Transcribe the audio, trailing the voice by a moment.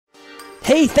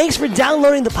Hey, thanks for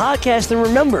downloading the podcast, and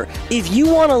remember, if you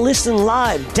want to listen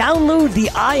live, download the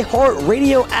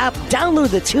iHeartRadio app,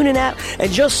 download the TuneIn app,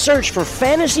 and just search for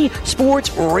Fantasy Sports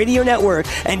Radio Network,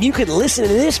 and you can listen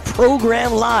to this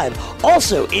program live.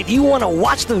 Also, if you want to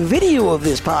watch the video of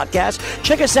this podcast,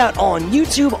 check us out on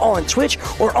YouTube, on Twitch,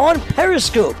 or on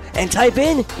Periscope, and type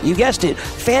in, you guessed it,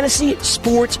 Fantasy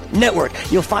Sports Network.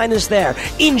 You'll find us there.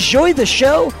 Enjoy the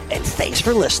show, and thanks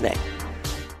for listening.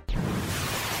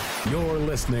 You're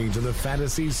listening to the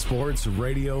Fantasy Sports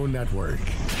Radio Network.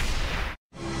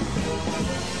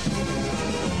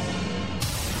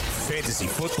 Fantasy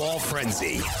Football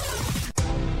Frenzy.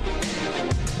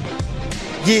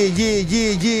 Yeah.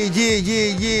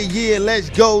 Let's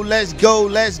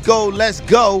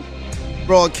go.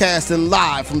 Broadcasting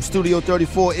live from Studio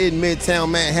 34 in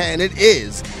Midtown Manhattan. It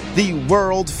is the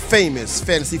world famous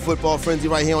Fantasy Football Frenzy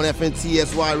right here on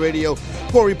FNTSY Radio.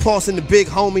 Corey Paulson, the big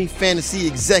homie, fantasy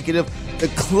executive, the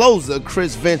closer,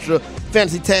 Chris Ventura,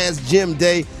 Fantasy Taz, Jim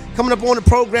Day. Coming up on the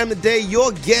program today,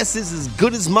 your guess is as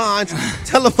good as mine.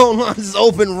 Telephone lines is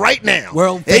open right now.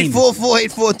 World famous.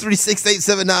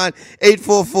 844-843-6879,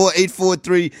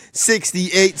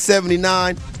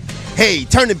 844-843-6879. Hey,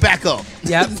 turn it back up.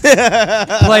 Yep.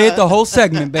 Play it the whole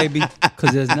segment, baby,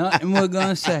 because there's nothing we're going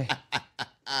to say.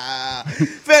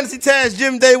 Fantasy Taz,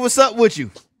 Jim Day, what's up with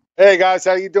you? Hey, guys,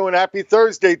 how you doing? Happy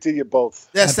Thursday to you both.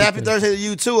 Yes, happy Thursday to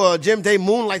you, too. Jim Day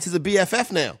moonlights as a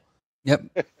BFF now. Yep.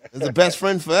 As the best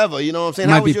friend forever, you know what I'm saying?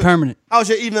 Might be permanent. How was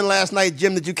your evening last night,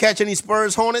 Jim? Did you catch any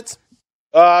Spurs Hornets?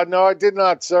 No, I did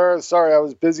not, sir. Sorry, I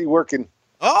was busy working.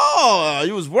 Oh,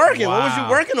 you was working. Wow. What was you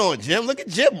working on, Jim? Look at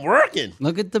Jim working.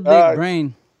 Look at the big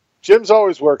brain. Jim's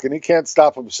always working. He can't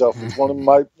stop himself. It's one of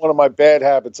my bad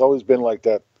habits. Always been like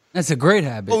that. That's a great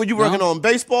habit. What were you working on?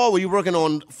 Baseball? Were you working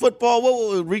on football? What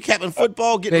were recapping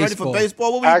football? Getting baseball. ready for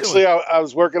baseball? What were you doing? Actually, I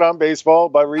was working on baseball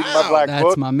by reading my black book.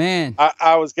 That's my man.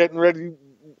 I was getting ready,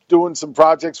 doing some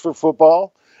projects for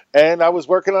football, and I was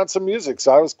working on some music,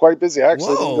 so I was quite busy. I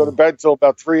actually didn't go to bed till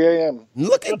about 3 a.m.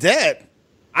 Look at that.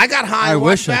 I got high and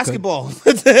watched basketball. Did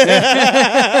more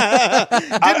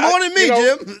than me,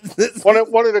 Jim.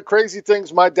 One of the crazy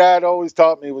things my dad always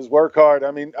taught me was work hard.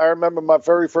 I mean, I remember my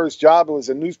very first job. It was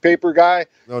a newspaper guy,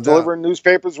 delivering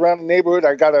newspapers around the neighborhood.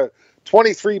 I got a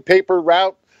 23-paper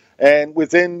route, and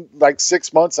within like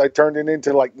 6 months, I turned it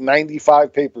into like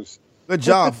 95 papers. Good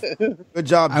job. Good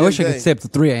job, Jim. I wish I could stay up to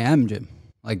 3 a.m., Jim,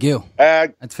 like you.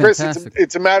 That's Chris, fantastic.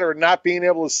 It's a matter of not being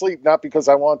able to sleep, not because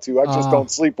I want to. I just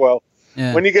don't sleep well.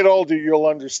 Yeah. When you get older, you'll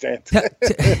understand.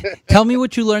 Tell me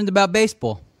what you learned about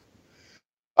baseball.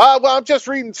 Well, I'm just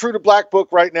reading through the Black Book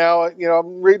right now. You know,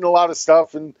 I'm reading a lot of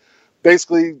stuff, and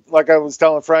basically, like I was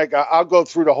telling Frank, I'll go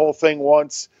through the whole thing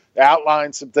once,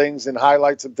 outline some things, and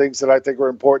highlight some things that I think are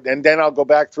important, and then I'll go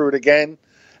back through it again.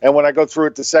 And when I go through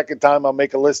it the second time, I'll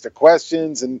make a list of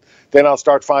questions, and then I'll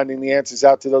start finding the answers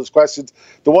out to those questions.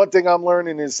 The one thing I'm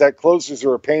learning is that closers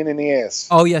are a pain in the ass.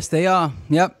 Oh, yes, they are.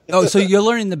 Yep. Oh, so you're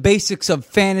learning the basics of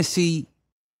fantasy,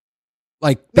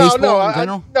 like baseball in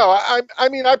general? I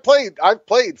mean, I've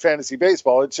played fantasy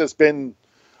baseball. It's just been,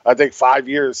 I think, 5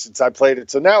 years since I played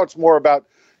it. So now it's more about,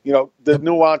 you know, the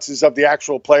nuances of the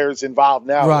actual players involved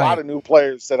now. Right. A lot of new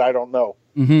players that I don't know.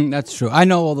 Mm-hmm, that's true. I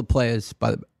know all the players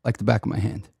by the back of my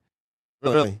hand.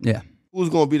 Really? Yeah. Who's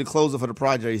going to be the closer for the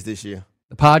Padres this year?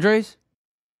 The Padres?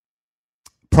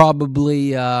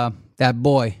 Probably that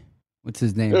boy. What's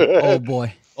his name? Old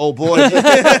boy. Oh, boy.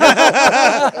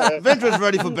 Ventura's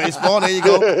ready for baseball. There you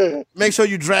go. Make sure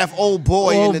you draft old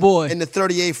boy in the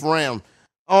 38th round.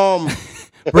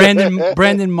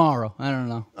 Brandon Morrow. I don't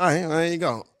know. All right, there you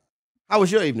go. How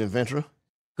was your evening, Ventura?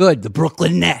 Good. The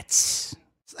Brooklyn Nets.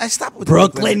 I stop with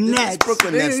Brooklyn Nets. This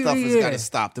Brooklyn Nets stuff has got to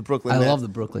stop. The Brooklyn Nets. I love the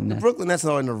Brooklyn Nets. The Brooklyn Nets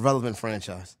are an irrelevant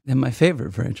franchise. They're my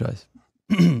favorite franchise.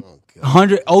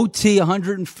 100 OT,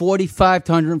 145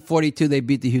 to 142. They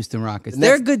beat the Houston Rockets.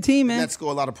 They're a good team, man. The Nets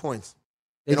score a lot of points.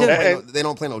 They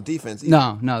don't play no defense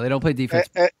either. No, they don't play defense.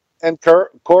 And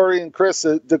Corey and Chris,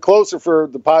 the closer for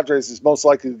the Padres is most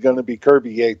likely going to be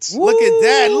Kirby Yates. Look at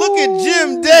that. Look at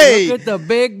Jim Day. Look at the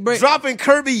big break. Dropping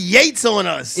Kirby Yates on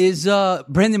us. Is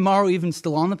Brandon Morrow even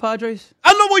still on the Padres?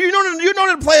 I know. Well, you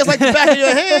know the players like the back of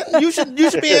your hand. You should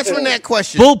be answering that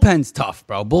question. Bullpen's tough,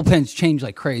 bro. Bullpen's change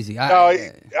like crazy.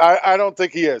 I don't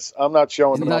think he is. I'm not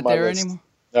showing him on my list. Anymore?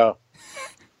 No.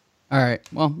 All right.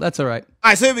 Well, that's all right.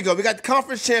 All right, so here we go. We got the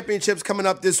conference championships coming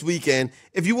up this weekend.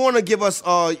 If you want to give us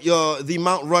the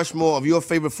Mount Rushmore of your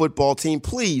favorite football team,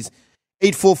 please,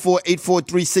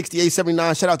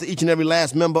 844-843-6879. Shout out to each and every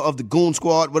last member of the Goon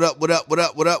Squad. What up?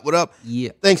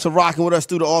 Yeah. Thanks for rocking with us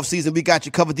through the offseason. We got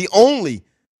you covered. The only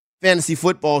fantasy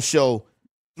football show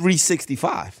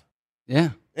 365. Yeah.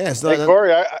 Yeah, Hey,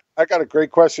 Corey, I got a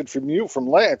great question from you, from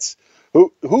Lance.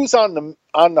 Who's on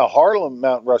the Harlem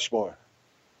Mount Rushmore?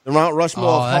 the Mount Rushmore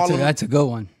of Harlem. That's a good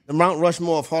one. The Mount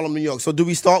Rushmore of Harlem, New York. So do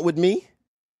we start with me?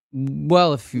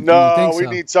 Well, if you No, think we so.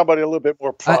 need somebody a little bit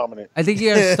more prominent. I think you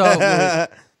got to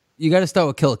start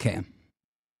with Killer Cam,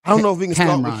 I don't know if we can start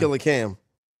Cameron. with Killer Cam.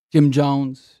 Jim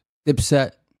Jones,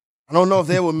 Dipset. I don't know if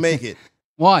they would make it.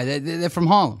 Why? They're from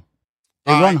Harlem.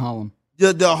 They All run right. Harlem.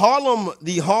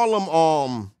 The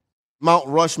Harlem Mount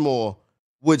Rushmore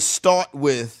would start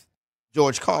with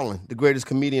George Carlin, the greatest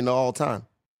comedian of all time.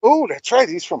 Oh, that's right.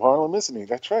 He's from Harlem, isn't he?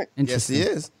 That's right. Yes, he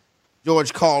is.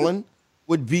 George Carlin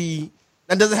would be.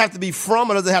 And does it have to be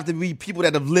from, or does it have to be people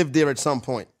that have lived there at some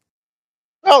point?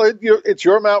 Well, it's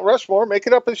your Mount Rushmore. Make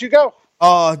it up as you go.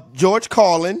 George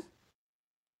Carlin,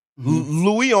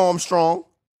 Louis Armstrong.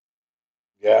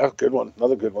 Yeah, good one.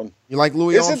 Another good one. You like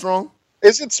Louis Isn't- Armstrong?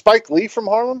 Isn't Spike Lee from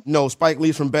Harlem? No, Spike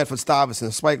Lee's from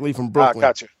Bedford-Stuyvesant. Spike Lee from Ah, Brooklyn.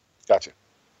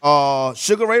 gotcha.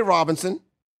 Sugar Ray Robinson,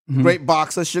 great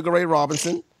boxer, SugarRay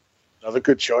Robinson. Another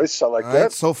good choice. I like All that.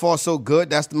 right, so far so good.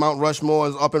 That's the Mount Rushmore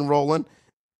is up and rolling.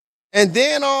 And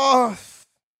then there's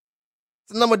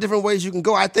a number of different ways you can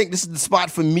go. I think this is the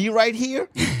spot for me right here.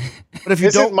 But if you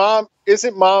Isn't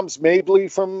Mom's Mabley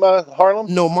from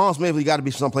Harlem? no, Mom's maybe got to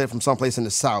be someplace in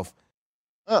the South.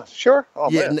 Oh, sure. Oh,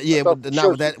 yeah, man. yeah, Not but not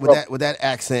sure. with that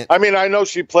accent. I mean, I know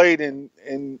she played in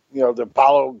the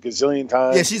Apollo gazillion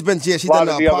times. Yeah, she's a done lot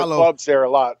the of the other Apollo clubs there a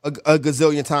lot. a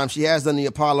gazillion times. She has done the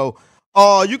Apollo.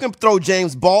 You can throw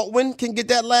James Baldwin can get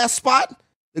that last spot.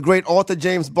 The great author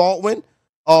James Baldwin.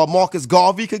 Marcus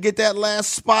Garvey could get that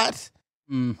last spot.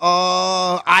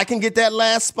 I can get that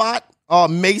last spot.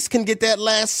 Mace can get that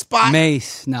last spot.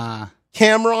 Mace, nah.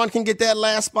 Cameron can get that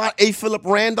last spot. A. Philip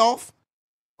Randolph.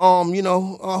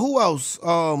 Who else?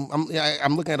 I'm looking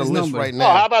at a There's list nobody. right Oh,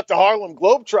 now. how about the Harlem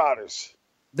Globetrotters?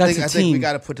 That's I a think team. we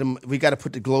got to put them. We got to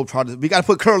put the Globetrotters. We got to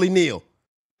put Curly Neal.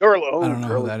 I don't know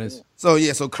who that is.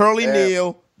 So Curly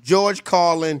Neal, George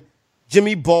Carlin,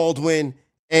 Jimmy Baldwin,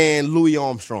 and Louis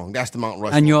Armstrong. That's the Mount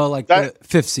Rushmore. And you're like That- the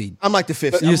fifth seed. I'm like the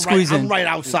fifth. You squeeze I'm in. right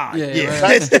outside. Yeah, Yeah.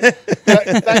 right.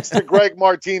 Thanks to Greg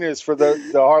Martinez for the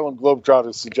Harlem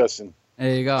Globetrotters suggestion.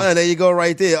 There you go. There you go,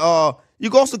 right there. You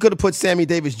also could have put Sammy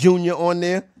Davis Jr. on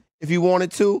there if you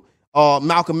wanted to.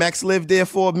 Malcolm X lived there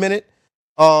for a minute.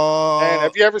 Man,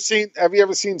 have you ever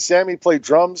seen Sammy play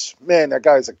drums? Man, that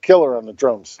guy's a killer on the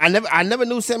drums. I never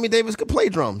knew Sammy Davis could play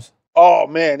drums. Oh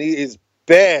man, he is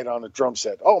bad on a drum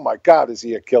set. Oh my God, is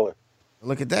he a killer?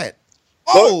 Look at that.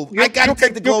 Oh, You- I got to you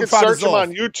take the can search Globetrotters him off.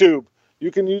 on YouTube.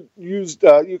 You can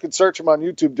you can search him on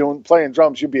YouTube playing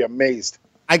drums. You'd be amazed.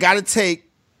 I got to take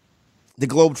the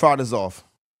Globetrotters off.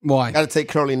 Why? Got to take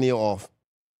Curly Neal off.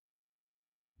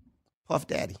 Puff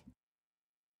Daddy.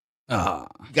 You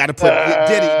got to put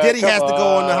Diddy. Diddy has to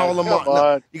go on the Harlem. Come No,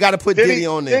 on. you got to put Diddy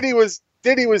on there.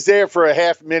 Diddy was there for a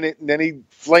half minute and then he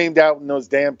flamed out in those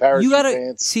damn parachute You gotta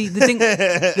pants. see the thing.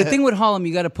 The thing with Harlem,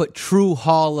 you got to put true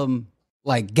Harlem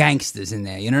like gangsters in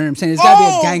there. You know what I'm saying? There's got to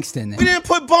be a gangster in there. We didn't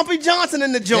put Bumpy Johnson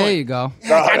in the joint. There you go.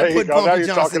 Yeah, I there gotta you put go. Now Bumpy you're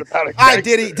Johnson. talking about a All right,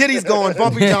 gangster. Diddy's going.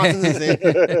 Bumpy Johnson is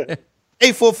in.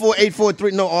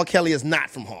 844-843. No, R. Kelly is not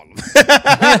from Harlem.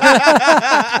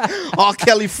 R.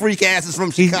 Kelly freak ass is from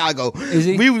Chicago. Is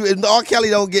he? R. Kelly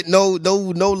don't get no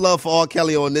love for R.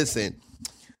 Kelly on this end.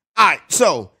 All right,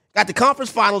 so got the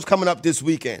conference finals coming up this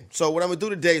weekend. So what I'm gonna do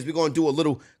today is we're gonna do a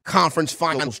little conference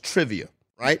finals trivia,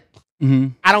 right? Mm-hmm.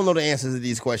 I don't know the answers to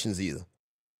these questions either.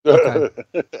 Okay.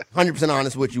 100%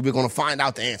 honest with you. We're gonna find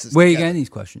out the answers. Where are you together. getting these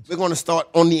questions? We're going to start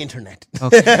on the internet.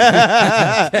 Okay.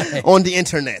 On the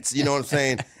internets, you know what I'm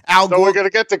saying? Al So Gore. we're gonna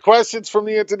get the questions from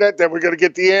the internet, then we're gonna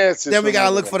get the answers. Then we from got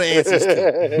to the look for the answers.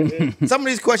 Too. Some of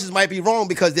these questions might be wrong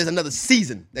because there's another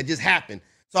season that just happened.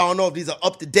 So I don't know if these are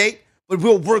up to date, but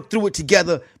we'll work through it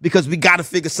together because we got to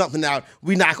figure something out.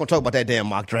 We're not going to talk about that damn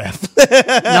mock draft.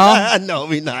 No? No,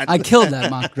 we're not. I killed that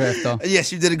mock draft though.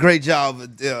 Yes, you did a great job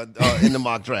in the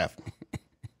mock draft.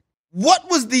 What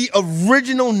was the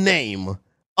original name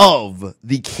of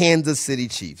the Kansas City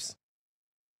Chiefs?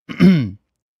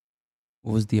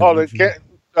 What was the Oh, original?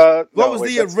 What was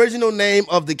the original name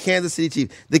of the Kansas City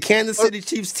Chiefs? The Kansas City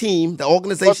Chiefs team, the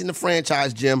organization, the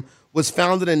franchise, Jim, was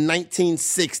founded in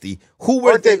 1960. Who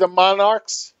were Weren't they the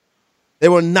Monarchs? They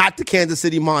were not the Kansas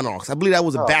City Monarchs. I believe that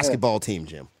was a Oh, basketball team,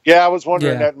 Jim. Yeah, I was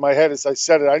wondering Yeah. that in my head as I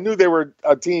said it. I knew they were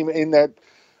a team in that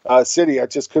city. I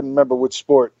just couldn't remember which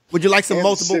sport. Would you like some Kansas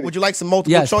multiple? City. Would you like some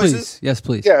multiple Yes, choices? please. Yes,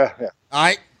 please. Yeah. All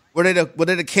right. Were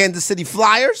they the Kansas City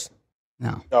Flyers?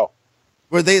 No. No.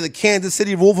 Were they the Kansas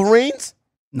City Wolverines?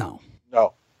 No.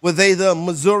 No. Were they the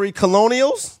Missouri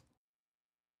Colonials?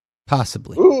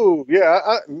 Possibly. Ooh, yeah,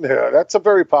 that's a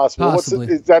very possible. Possibly.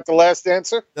 Is that the last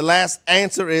answer? The last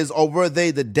answer is, or were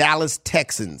they the Dallas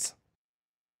Texans?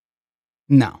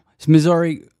 No. It's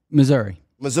Missouri. Missouri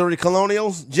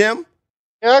Colonials, Jim?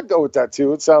 Yeah, I'd go with that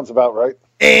too. It sounds about right.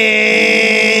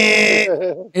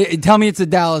 Tell me it's the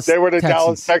Dallas They were the Texans.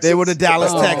 Dallas Texans. They were the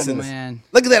Dallas Oh, Texans. man.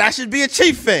 Look at that. I should be a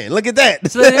Chief fan. Look at that.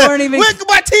 So they weren't even-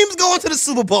 My team's going to the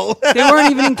Super Bowl. They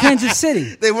weren't even in Kansas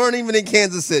City. They weren't even in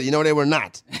Kansas City. You know, they were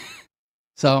not.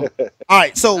 So All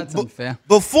right, so that's unfair.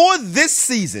 before this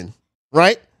season,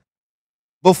 right?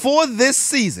 Before this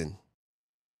season,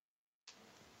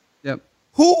 Yep.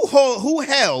 who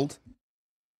held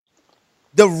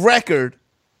the record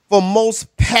for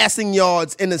most passing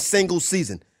yards in a single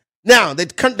season? Now,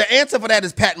 the answer for that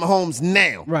is Pat Mahomes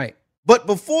now. Right. But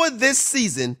before this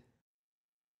season,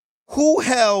 who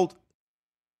held?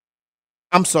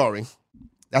 I'm sorry,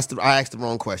 I asked the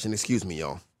wrong question. Excuse me,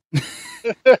 y'all.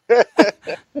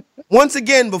 Once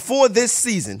again, before this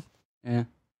season, Yeah.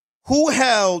 who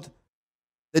held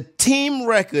the team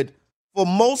record for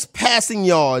most passing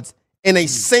yards in a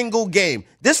single game?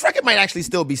 This record might actually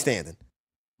still be standing.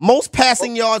 Most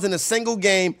passing yards in a single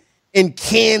game in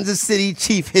Kansas City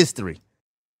Chief history.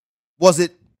 Was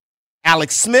it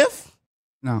Alex Smith,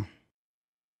 No.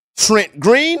 Trent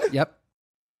Green, Yep.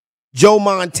 Joe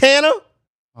Montana,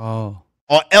 Oh.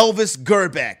 or Elvis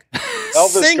Gerback?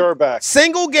 Elvis Gerback.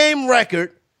 Single game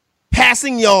record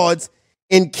passing yards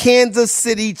in Kansas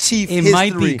City Chief It history.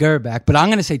 might be Gerback, but I'm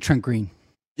going to say Trent Green.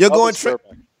 You're going Elvis Trent,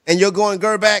 Gerback. and you're going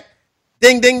Gerback.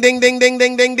 Ding, ding, ding, ding, ding,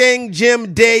 ding, ding, ding.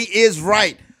 Jim Day is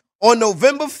right. On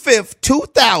November 5th,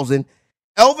 2000,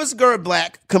 Elvis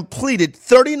Gerback completed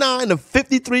 39 of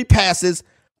 53 passes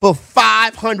for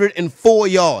 504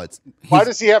 yards. Why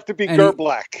does he have to be and he-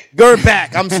 Gerback?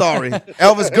 Gerback, I'm sorry.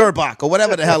 Elvis Gerbach, or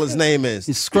whatever the hell his name is.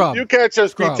 He's scrub. You can't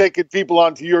just be Scrub. taking people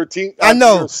onto your team. I know.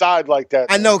 onto your side like that.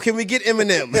 I know. Can we get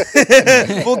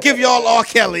Eminem? We'll give y'all R.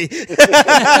 Kelly.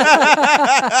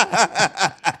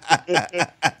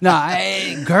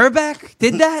 Gerback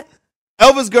did that?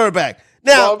 Elvis Gerback.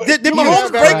 Now, Well, did you can Mahomes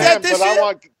have break that Eminem, this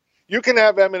but year? you can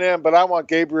have Eminem, but I want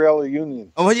Gabrielle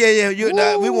Union. Oh yeah.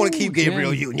 We want to keep Ooh,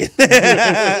 Gabriel Jim. Union. Did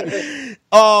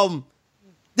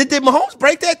Mahomes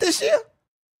break that this year?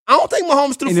 I don't think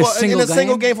Mahomes threw In a in single a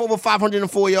single game? game for over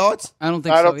 504 yards. I don't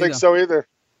think I so don't think either. so either.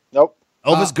 Nope.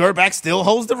 Elvis Gerback still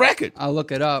holds the record. I'll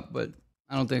look it up, but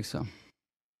I don't think so.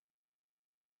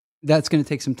 That's going to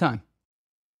take some time.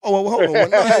 Oh, well, hold on.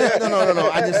 No.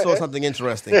 I just saw something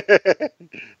interesting.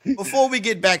 Before we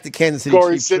get back to Kansas City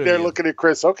Corey's Chiefs sitting there trivia, looking at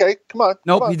Chris. Okay, come on.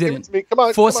 Nope, come on, he give didn't. it to me. Come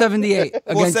on. 478.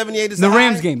 478 is the the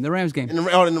Rams high? game. The Rams game. in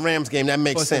the Rams game, that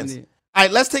makes sense. 478. All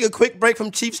right, let's take a quick break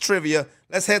from Chiefs trivia.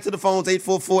 Let's head to the phones,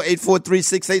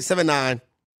 844-843-6879.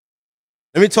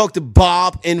 Let me talk to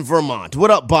Bob in Vermont. What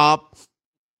up, Bob?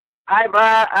 Hi,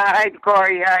 Bob. Hi,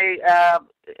 Corey. Hi,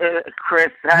 Chris.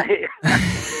 Hi,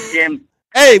 Jim.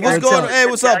 Hey, what's What's going up? on? Hey,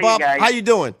 what's up, Tell you Bob? guys. How you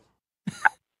doing?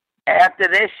 After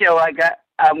this show,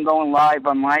 I'm going live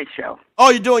on my show.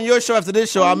 Oh, you're doing your show after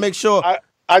this show. I'll make sure.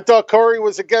 I thought Corey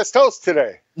was a guest host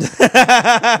today.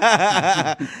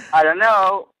 I don't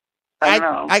know. I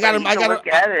don't know. I got him. You can look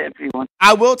at it if you want.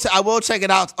 I will check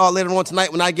it out later on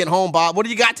tonight when I get home, Bob. What do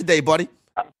you got today, buddy?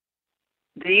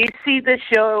 Do you see the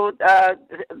show,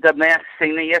 The Masked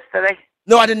Singer, yesterday?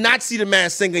 No, I did not see The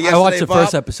Masked Singer yesterday, I watched the Bob.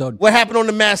 first episode. What happened on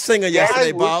The Masked Singer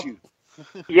yesterday, Why Bob? would you?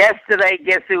 Yesterday,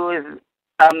 guess who was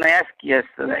unmasked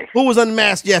yesterday? Who was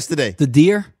unmasked yesterday? The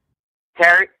deer?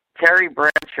 Terry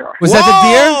Bradshaw. Was that the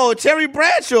deer? Oh, Terry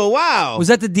Bradshaw. Wow. Was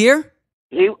that the deer?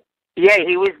 He was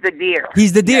the deer.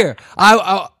 He's the deer.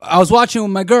 I was watching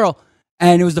with my girl,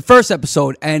 and it was the first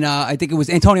episode, and I think it was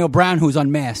Antonio Brown who was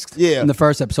unmasked Yeah. in the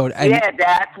first episode. And Yeah,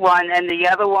 that's one. And the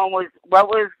other one was, what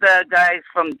was the guys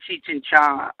from Cheech and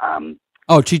Chong?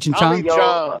 Cheech and Tommy Chong?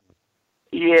 Chong.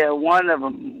 Yeah, one of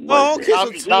them. Oh, okay.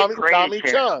 Tommy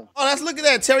Chong. Oh, let's look at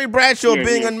that. Terry Bradshaw Yeah,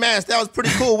 being yeah. unmasked. That was pretty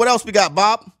cool. What else we got,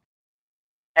 Bob?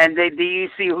 And do you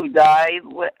see who died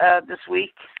this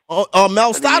week? Oh,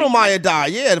 Mel Stottlemyre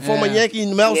died. Yeah, the former Yeah. Yankee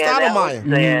Mel Yeah, that was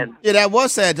Stottlemyre. sad. Yeah, that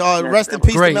was sad. Rest in that was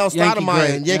peace to great. Mel Yankee Stottlemyre,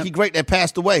 great. Yankee Yep. great that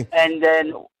passed away. And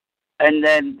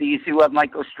then, do you see what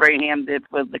Michael Strahan did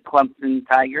with the Clemson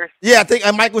Tigers? Yeah, I think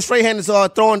Michael Strahan is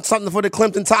throwing something for the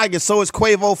Clemson Tigers. So is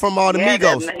Quavo from the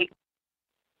Migos.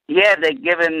 They're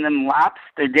giving them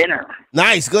lobster dinner.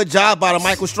 Nice, good job out of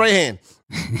Michael Strahan.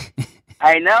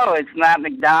 I know it's not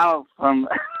McDonald's from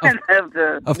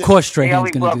the. Of course, They Strahan's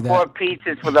only going to do brought 4 that.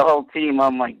 pizzas for the whole team. Oh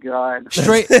my God!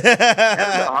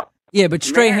 Yeah, but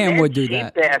Strahan Man, would do they're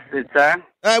that. cheap bastards, huh?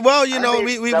 Well, you know, I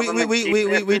we mean, government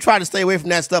we try to stay away from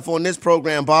that stuff on this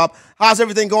program, Bob. How's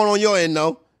everything going on your end,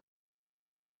 though?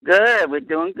 Good. We're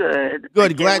doing good.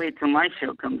 Good. I Glad. can't wait till my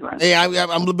show comes on. Hey,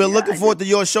 I'm looking forward to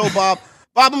your show, Bob.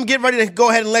 Bob, I'm getting ready to go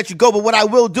ahead and let you go, but what I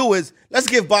will do is let's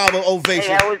give Bob an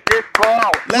ovation. Hey, how was this call?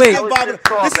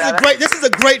 This is a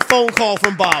great phone call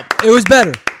from Bob. It was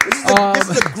better. This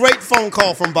is a great phone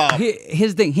call from Bob.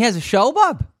 His thing. He has a show,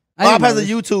 Bob? Bob has a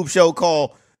YouTube show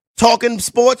called Talking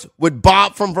Sports with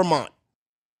Bob from Vermont.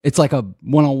 It's like a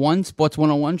 101, Sports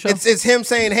 101 show? It's him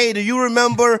saying, hey, do you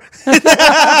remember? The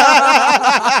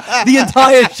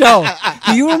entire show.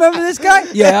 Do you remember this guy?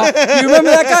 Yeah. Do you remember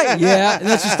that guy? Yeah. And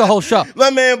that's just the whole show. My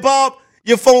man, Bob,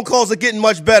 your phone calls are getting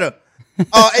much better.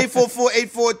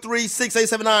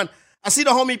 844-843-6879. I see the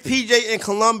homie PJ in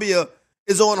Columbia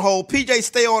is on hold. PJ,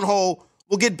 stay on hold.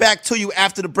 We'll get back to you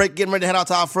after the break, getting ready to head out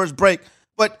to our first break.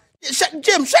 But,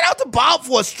 Jim, shout out to Bob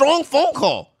for a strong phone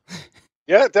call.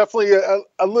 Yeah, definitely a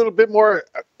little bit more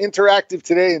interactive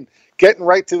today and getting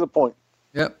right to the point.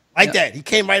 Yep. That. He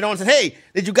came right on and said, hey,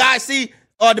 did you guys see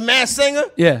The Masked Singer?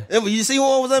 Yeah. You see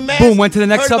what was in Masked? Boom, went to the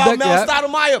next subject. Mel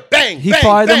Stoudemire. Bang, he bang,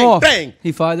 fired bang, them off. Bang.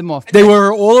 He fired them off. They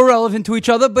were all irrelevant to each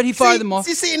other, but he fired them off.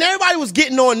 See, and everybody was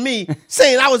getting on me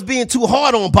saying I was being too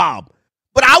hard on Bob.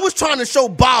 But I was trying to show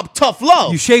Bob tough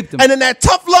love. You shaped him. And then that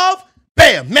tough love,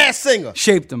 bam, Masked Singer.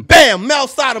 Shaped him. Bam, Mel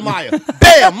Stoudemire.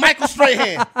 Bam, Michael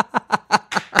Strahan.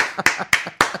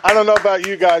 I don't know about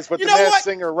you guys, but You the know Masked what?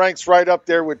 Singer ranks right up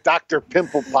there with Dr.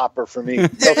 Pimple Popper for me.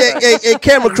 Hey,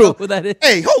 camera crew. What that is.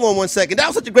 Hey, hold on one second. That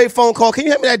was such a great phone call. Can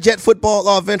you hand me that Jet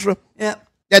football, Ventura? Yeah.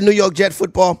 That New York Jet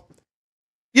football.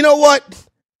 You know what?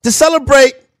 To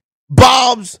celebrate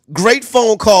Bob's great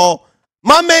phone call,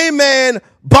 my main man,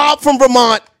 Bob from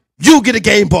Vermont, you get a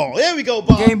game ball. There we go,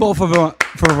 Bob. Game ball for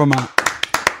Vermont.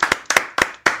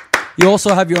 You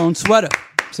also have your own sweater.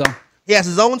 So He has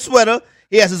his own sweater.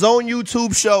 He has his own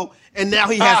YouTube show. And now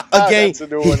he has a game. That's a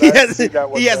new one.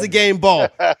 He has a game ball.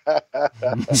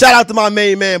 Shout out to my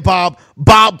main man, Bob.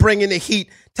 Bob bringing the heat.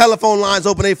 Telephone lines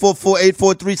open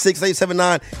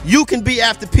 844-843-6879. You can be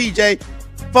after PJ.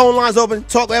 Phone lines open.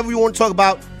 Talk whatever you want to talk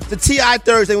about. The TI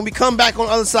Thursday. When we come back on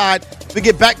the other side, we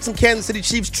get back to some Kansas City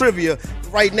Chiefs trivia.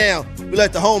 Right now, we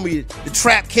let the homie, the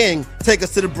Trap King, take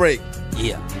us to the break.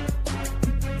 yeah.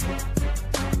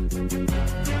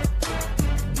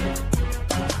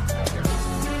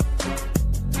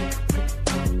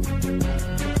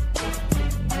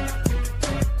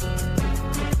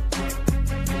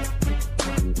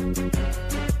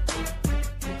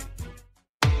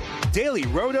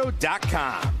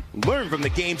 DailyRoto.com. Learn from the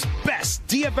game's best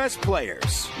DFS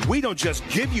players. We don't just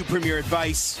give you premier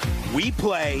advice, we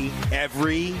play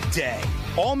every day.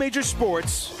 All major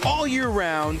sports, all year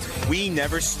round, we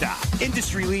never stop.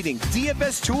 Industry-leading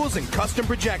DFS tools and custom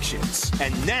projections.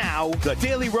 And now, the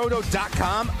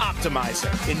DailyRoto.com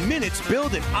Optimizer. In minutes,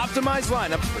 build and optimize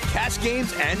lineups for cash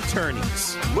games and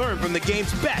tourneys. Learn from the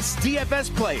game's best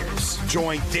DFS players.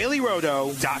 Join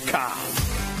DailyRoto.com.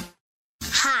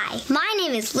 Hi, my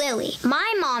name is Lily.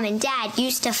 My mom and dad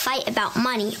used to fight about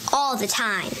money all the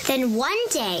time. Then one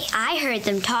day, I heard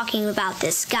them talking about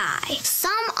this guy,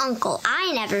 some uncle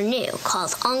I never knew,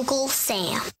 called Uncle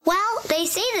Sam. Well, they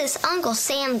say this Uncle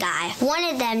Sam guy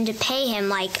wanted them to pay him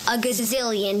like $1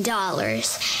 gazillion,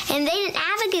 and they didn't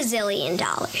have $1 gazillion.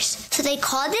 So they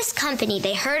called this company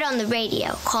they heard on the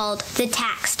radio called the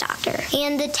Tax Doctor.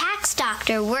 And the Tax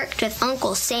Doctor worked with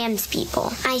Uncle Sam's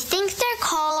people. I think they're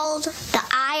called the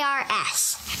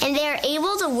IRS. And they were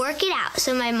able to work it out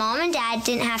so my mom and dad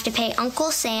didn't have to pay Uncle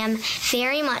Sam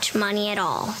very much money at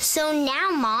all. So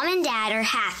now mom and dad are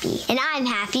happy, and I'm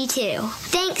happy too.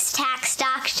 Thanks, Tax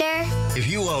Doctor. If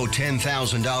you owe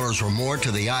 $10,000 or more to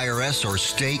the IRS or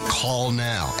state, call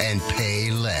now and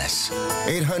pay less.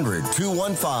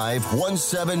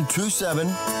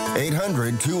 800-215-1727.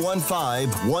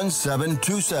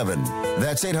 800-215-1727.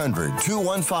 That's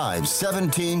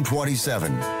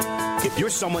 800-215-1727. If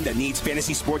you're someone that needs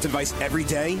fantasy sports advice every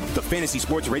day, the Fantasy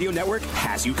Sports Radio Network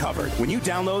has you covered. When you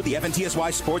download the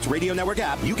FNTSY Sports Radio Network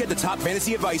app, you get the top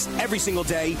fantasy advice every single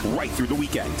day, right through the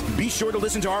weekend. Be sure to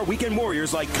listen to our weekend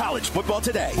warriors like College Football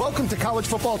Today. Welcome to College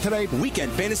Football Today.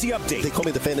 Weekend Fantasy Update. They call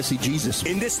me the Fantasy Jesus.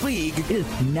 In this league, it is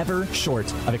never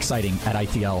short of exciting at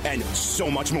ITL. And so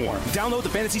much more. Download the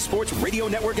Fantasy Sports Radio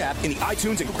Network app in the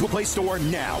iTunes and Google Play Store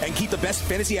now. And keep the best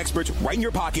fantasy experts right in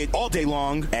your pocket all day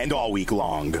long and all week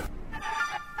long.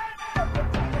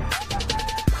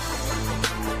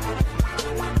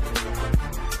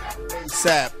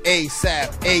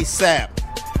 ASAP.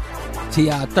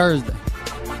 T.I. Thursday.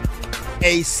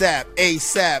 ASAP.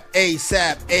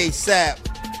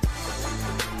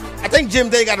 I think Jim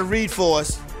Day got to read for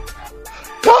us.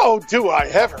 Oh, do I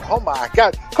ever? Oh, my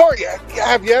God. Corey,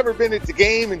 have you ever been at the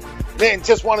game and man,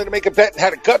 just wanted to make a bet and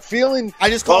had a gut feeling? I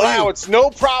just called now you. It's no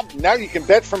problem. Now you can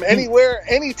bet from anywhere,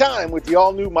 anytime with the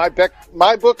all-new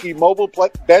MyBookie mobile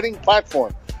betting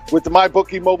platform. With the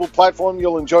MyBookie mobile platform,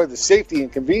 you'll enjoy the safety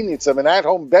and convenience of an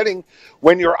at-home betting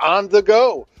when you're on the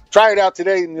go. Try it out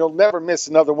today, and you'll never miss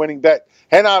another winning bet.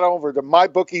 Head on over to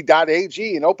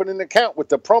mybookie.ag and open an account with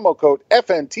the promo code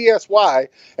FNTSY,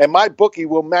 and MyBookie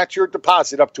will match your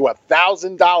deposit up to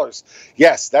 $1,000.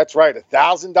 Yes, that's right,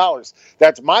 $1,000.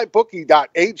 That's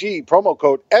mybookie.ag, promo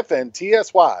code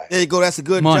FNTSY. There you go. That's a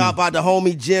good job by the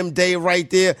homie Jim Day right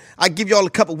there. I give y'all a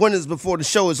couple winners before the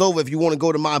show is over if you want to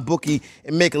go to MyBookie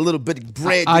and make a little bit of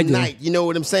bread tonight. You know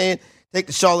what I'm saying? Take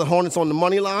the Charlotte Hornets on the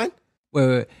money line.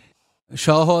 Wait.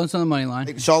 Charlotte Hornets on the money line.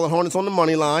 Take the Charlotte Hornets on the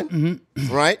money line,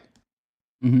 right?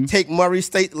 Take Murray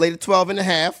State later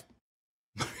 12.5.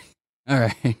 All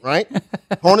right. Right?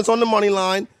 Hornets on the money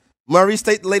line. Murray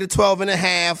State later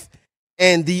 12.5.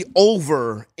 And the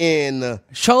over in...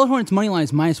 Charlotte Hornets money line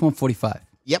is -145.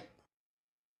 Yep.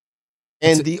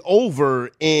 And the over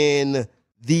in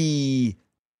the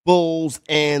Bulls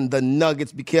and the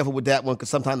Nuggets. Be careful with that one because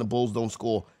sometimes the Bulls don't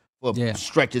score for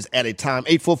stretches at a time.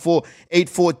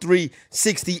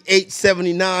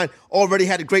 844-843-6879. Already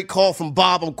had a great call from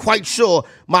Bob. I'm quite sure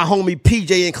my homie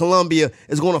PJ in Columbia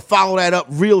is going to follow that up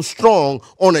real strong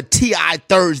on a TI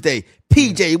Thursday.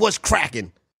 PJ, what's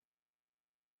cracking?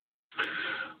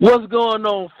 What's going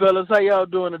on, fellas? How y'all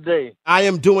doing today? I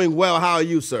am doing well. How are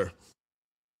you, sir?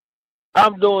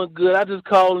 I'm doing good. I just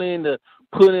called in to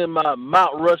put in my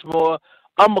Mount Rushmore.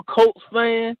 I'm a Colts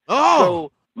fan.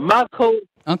 So my Colts.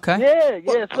 Okay.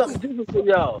 Yeah, something different for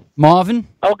y'all. Marvin?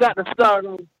 I got to start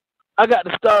off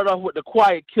with the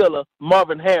quiet killer,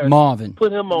 Marvin Harrison. Marvin.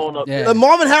 Put him on up. Yeah.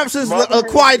 Marvin Harrison's a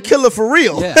quiet killer for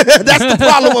real. Yeah. That's the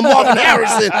problem with Marvin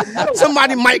Harrison.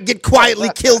 Somebody might get quietly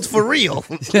killed for real.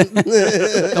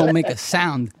 Don't make a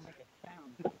sound.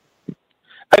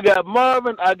 I got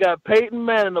Marvin. I got Peyton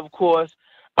Manning, of course.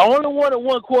 I only wanted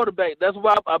one quarterback. That's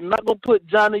why I'm not going to put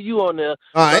Johnny U on there.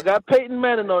 All right. I got Peyton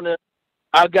Manning on there.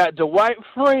 I got Dwight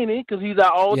Freeney because he's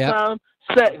our all-time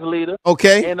sack leader.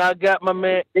 Okay. And I got my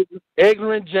man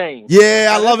Edgerrin James.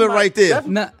 Yeah, I love it right there.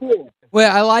 Well,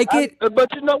 I like it.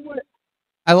 But you know what?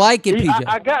 I like it, PJ.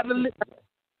 I got to.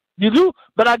 You do,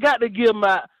 but I got to give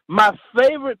my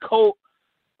favorite Colt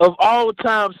of all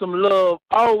time some love.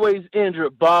 Always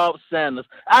injured, Bob Sanders.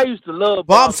 I used to love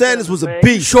Bob Sanders. Was a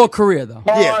beast. Short career though.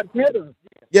 Hard hitter.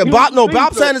 Yeah,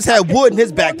 Bob Sanders had wood in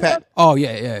his backpack. Oh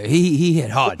yeah. He hit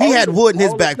hard. He had wood in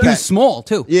his backpack. He was small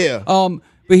too. Yeah.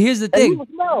 But here's the thing. He was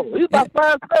small. He was about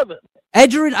 5'7".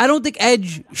 Edgerrin, I don't think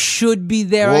Edge should be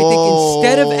there. I think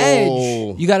instead of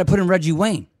Edge, you got to put in Reggie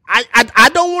Wayne. I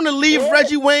don't want to leave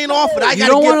Reggie Wayne off, but I you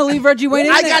don't want to leave Reggie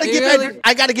Wayne. I got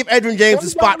to give Edgerrin James a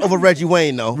spot over Reggie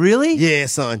Wayne though. Really? Yeah,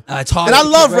 son. It's hard. And I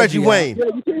love Reggie Wayne. Yeah,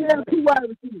 you can't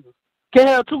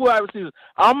have two wide receivers.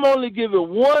 I'm only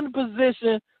giving one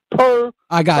position per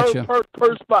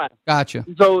spot. Gotcha.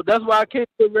 So that's why I can't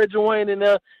put Reggie Wayne in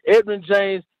there. Edgerrin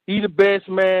James, he the best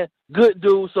man, good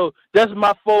dude. So that's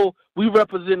my four. We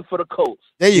representing for the Colts.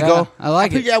 There you go. I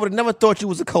like it. I would have never thought you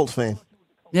was a Colts fan.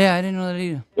 Yeah, I didn't know that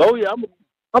either. Oh yeah, I'm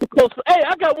a Colts fan. Hey,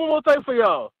 I got one more thing for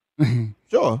y'all.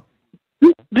 Sure.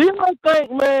 Do you not think,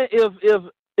 man,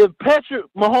 if Patrick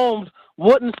Mahomes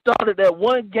wouldn't started that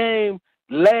one game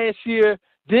last year,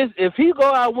 if he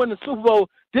go out and win the Super Bowl,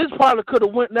 this probably could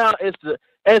have went down as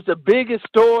the biggest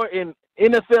story in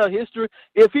NFL history.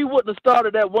 If he wouldn't have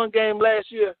started that one game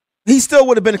last year, he still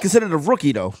would have been considered a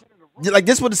rookie though. Like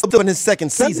this would have still been his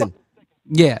second season.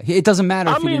 Yeah, it doesn't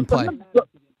matter if he didn't play.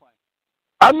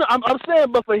 I'm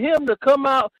saying, but for him to come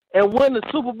out and win the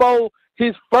Super Bowl,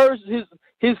 his first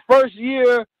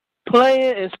year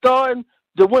playing and starting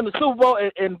to win the Super Bowl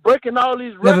and breaking all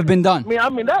these records. Never been done. I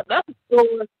mean that's a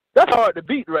story. That's hard to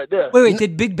beat right there. Wait,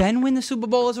 did Big Ben win the Super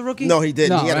Bowl as a rookie? No, he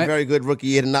didn't. He had a very good rookie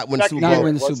year to not win the Super Bowl. Not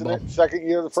win the Super Bowl. Second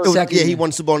year, the first. Yeah, he won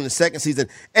the Super Bowl in the second season.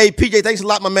 Hey, PJ, thanks a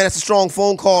lot, my man. That's a strong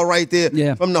phone call right there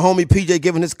from the homie PJ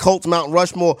giving his Colts Mount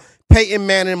Rushmore. Peyton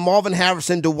Manning, Marvin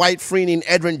Harrison, Dwight Freeney, and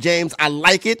Edgerrin James. I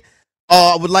like it.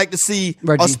 I would like to see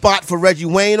a spot for Reggie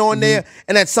Wayne on there.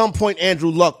 And at some point,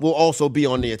 Andrew Luck will also be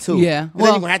on there, too. Yeah. And then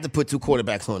you're going to have to put two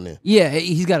quarterbacks on there. Yeah,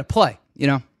 he's got to play,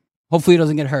 Hopefully he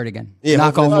doesn't get hurt again. Yeah,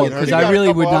 knock on wood, because I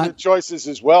really would not. Choices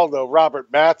as well, though.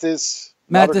 Robert Mathis.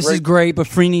 Mathis is great, but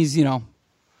Freeney's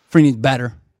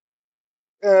better.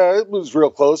 Yeah, it was real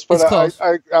close, but close.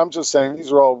 I'm just saying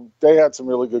they had some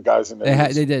really good guys in there.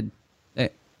 They did.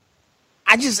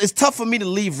 It's tough for me to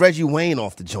leave Reggie Wayne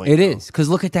off the joint. It is, because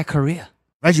look at that career.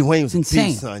 Reggie Wayne was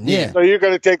insane, beast, son. Yeah. So you're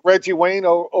going to take Reggie Wayne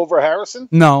over Harrison?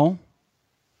 No.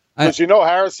 Because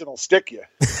Harrison will stick you.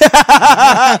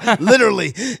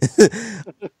 Literally.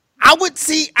 I would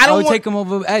take him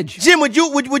over Edge. Jim, would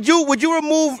you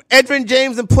remove Edgerrin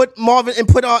James and put Marvin and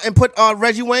put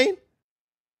Reggie Wayne?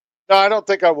 No, I don't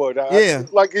think I would.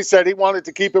 Like he said, he wanted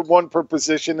to keep it one per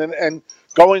position, and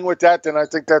going with that, then I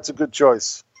think that's a good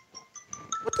choice.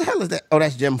 What the hell is that? Oh,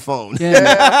 that's Jim's phone.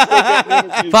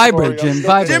 Yeah. Vibrate, Jim.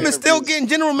 Vibrate. Jim is still getting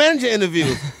general manager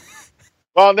interviews.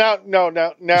 Well, now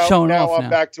I'm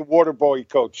back to water boy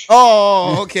coach.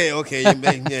 Oh, okay.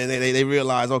 They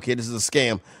realize, okay, this is a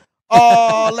scam.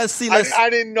 Oh, let's see. I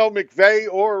didn't know McVay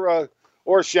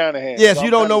or Shanahan. Yes, so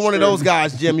you don't know one of those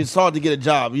guys, Jim. It's hard to get a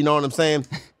job. You know what I'm saying?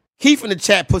 Keith in the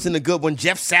chat puts in a good one.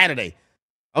 Jeff Saturday.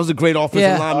 That was a great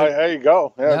offensive lineman. There you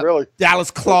go. Yeah, really.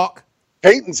 Dallas Clark.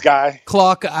 Peyton's guy.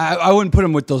 Clark, I wouldn't put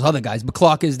him with those other guys, but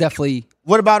Clark is definitely.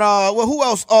 What about who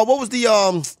else? What was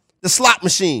the slot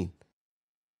machine?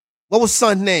 What was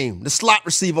son's name? The slot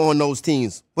receiver on those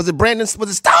teams. Was it Brandon? Was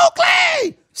it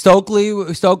Stokely?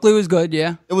 Stokely was good,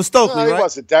 yeah. It was Stokely, right? He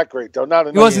wasn't that great, though.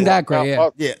 He wasn't that great, yeah.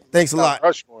 Yeah, thanks a lot.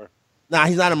 Rushmore. Nah,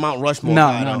 he's not a Mount Rushmore.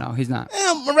 No, he's not.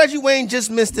 Reggie Wayne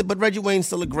just missed it, but Reggie Wayne's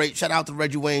still a great. Shout out to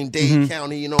Reggie Wayne, Dade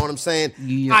County, you know what I'm saying?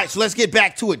 Yeah. All right, so let's get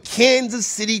back to it. Kansas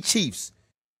City Chiefs.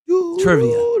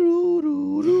 Trivia.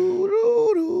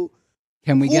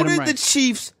 Can we get them right? Who did the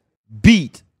Chiefs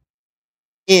beat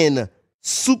in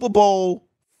Super Bowl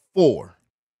IV?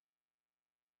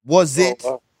 Was it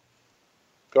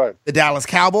go ahead. The Dallas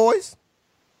Cowboys?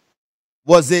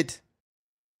 Was it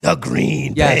the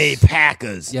Green Bay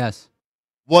Packers? Yes.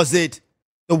 Was it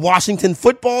the Washington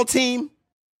football team?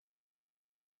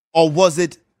 Or was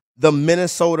it the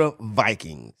Minnesota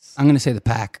Vikings? I'm going to say the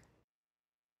Pack.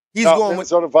 He's going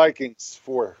Minnesota Vikings.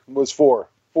 Four.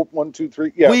 1, 2,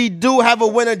 3. Yeah. We do have a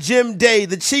winner, Jim Day.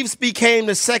 The Chiefs became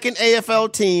the second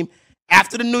AFL team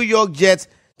after the New York Jets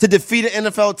to defeat an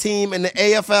NFL team in the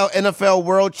AFL-NFL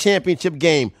World Championship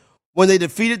game when they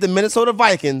defeated the Minnesota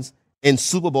Vikings in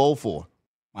Super Bowl IV. Wow.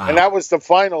 And that was the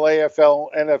final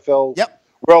AFL-NFL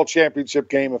World Championship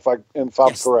game, if I'm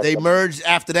correct. They merged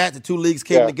after that. The two leagues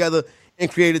came together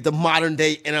and created the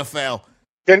modern-day NFL.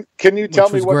 Can you tell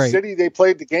me what city they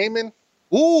played the game in?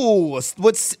 Ooh,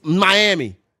 what's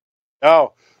Miami?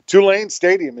 Oh, Tulane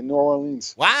Stadium in New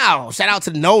Orleans. Wow. Shout out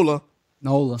to NOLA.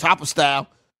 Chopper style.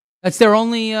 That's their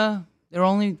only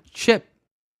chip.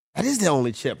 That is their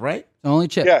only chip, right? The only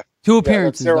chip. Yeah. 2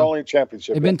 appearances. That's their only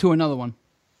championship. They've been to another one.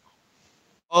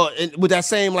 Oh, and with that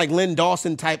same like Lynn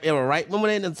Dawson type era, right? When were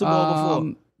they in the Super Bowl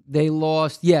before? They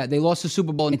lost the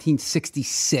Super Bowl in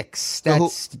 1966.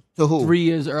 That's to who? 3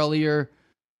 years earlier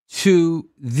to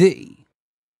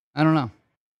I don't know.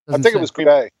 I think it was Green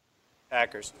Bay.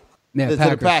 Packers. Yeah, to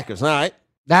the Packers. All right.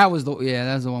 That was the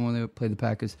one when they played the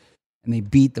Packers. And they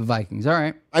beat the Vikings. All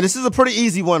right. This is a pretty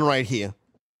easy one right here.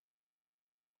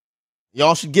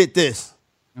 Y'all should get this.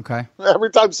 Okay. Every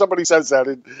time somebody says that,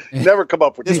 it never come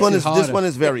up with this one. This one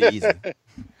is very easy.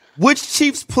 Which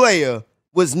Chiefs player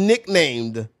was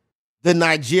nicknamed the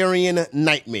Nigerian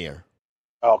Nightmare?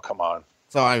 Oh, come on.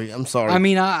 I'm sorry. I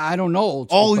mean, I don't know old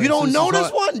school players. You don't know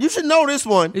this one? You should know this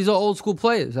one. These are old school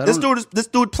players. This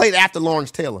dude played after Lawrence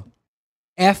Taylor.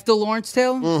 After Lawrence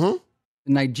Taylor?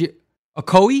 Mm-hmm.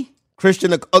 Okoye?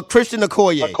 Christian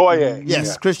Okoye. Okoye. Yes,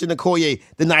 yeah. Christian Okoye,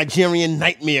 the Nigerian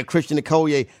Nightmare. Christian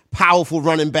Okoye, powerful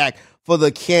running back for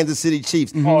the Kansas City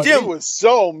Chiefs. Oh, Jim, he was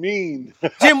so mean.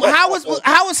 Jim, how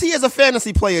was he as a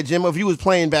fantasy player, Jim, if you was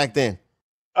playing back then?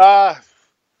 He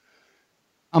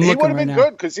would have been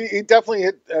good because he definitely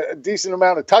hit a decent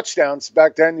amount of touchdowns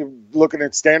back then. You're looking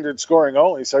at standard scoring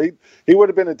only, so he would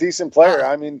have been a decent player.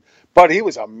 I mean, but he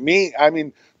was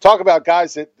talk about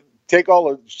guys that take all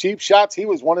the cheap shots. He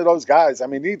was one of those guys. I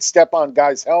mean, he'd step on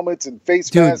guys' helmets and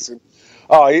face masks.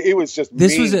 He was just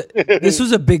this mean. This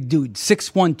was a big dude,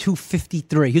 6'1",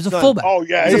 253. He was a fullback. Oh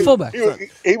yeah, he was a fullback.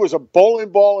 He was a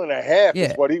bowling ball and a half.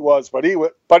 Yeah. Is what he was. But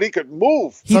he could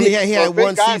move. He had big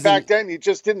one guy season back then. You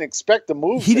just didn't expect to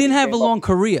move. He didn't have a long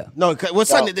career. No,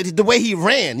 the way he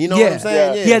ran. You know what I'm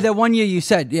saying? Yeah. That 1 year you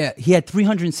said. Yeah, he had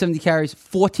 370 carries,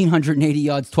 1,480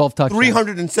 yards, 12 touchdowns.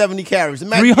 370 carries.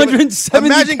 Imagine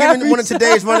giving one of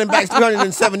today's running backs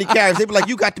 370 carries. They'd be like,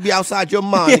 you got to be outside your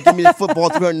mind to give me the football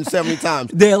 370 times.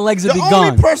 Their legs would be gone. The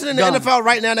only person in the gone. NFL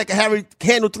right now that can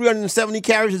handle 370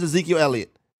 carries is Ezekiel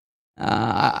Elliott.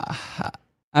 I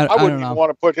wouldn't even want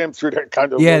to put him through that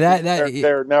kind of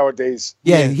there nowadays.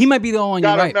 Yeah, he might be the only one. You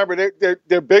got to remember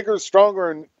they're bigger, stronger,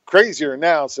 and crazier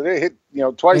now, so they hit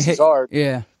twice as hard.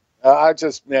 Yeah, I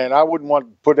wouldn't want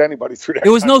to put anybody through that.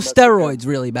 There was no steroids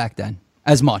really back then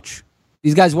as much.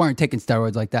 These guys weren't taking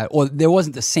steroids like that, or there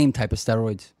wasn't the same type of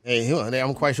steroids. Hey,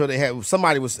 I'm quite sure they had.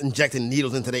 Somebody was injecting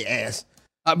needles into their ass.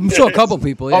 I'm sure a couple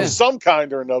people, yeah. Of some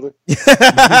kind or another.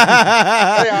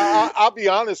 I'll be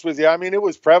honest with you. I mean, it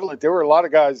was prevalent. There were a lot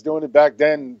of guys doing it back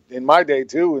then in my day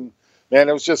too, and man,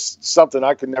 it was just something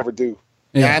I could never do.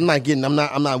 Yeah, I'm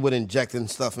not with injecting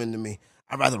stuff into me.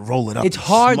 I'd rather roll it up. It's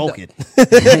hard. Smoke it.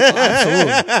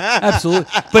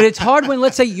 Absolutely. But it's hard when,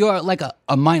 let's say, you're like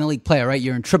a minor league player, right?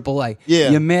 You're in AAA. Yeah.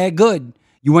 You're mad good.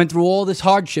 You went through all this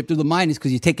hardship through the minors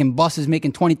because you're taking buses,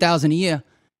 making $20,000 a year.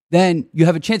 Then you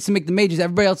have a chance to make the majors.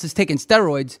 Everybody else is taking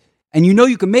steroids, and you know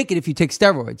you can make it if you take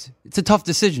steroids. It's a tough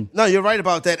decision. No, you're right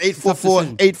about that.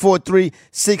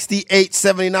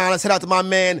 844-843-6879. Let's head out to my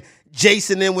man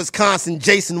Jason in Wisconsin.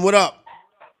 Jason, what up?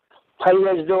 How you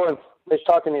guys doing? Nice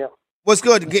talking to you. What's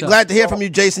good? Glad to hear from you,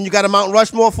 Jason. You got a Mount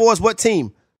Rushmore for us? What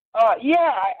team? Yeah,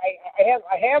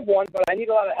 I have one, but I need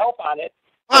a lot of help on it.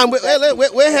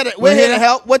 We're here to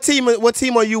help. What team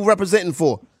are you representing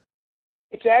for?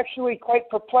 It's actually quite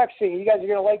perplexing. You guys are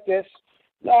going to like this.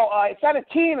 No, it's not a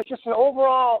team. It's just an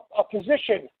overall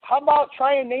position. How about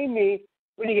try and name me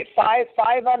when you get five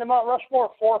on the Mount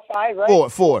Rushmore, 4 or 5, right?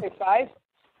 Four. Say 5?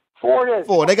 4 it is.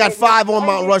 4. They got 5 on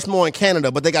Mount Rushmore in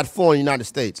Canada, but they got 4 in the United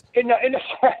States. In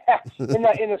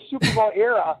the Super Bowl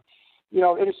era,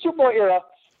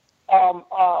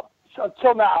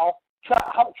 until now,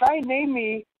 try and name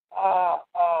me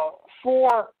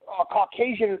 4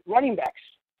 Caucasian running backs.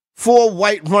 4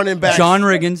 white running backs. John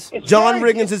Riggins. John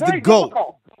Riggins is the GOAT.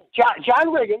 John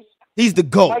Riggins. He's the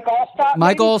GOAT.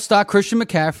 Mike Allstott, Christian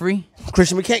McCaffrey.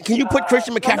 Can you put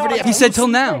Christian McCaffrey there? He said till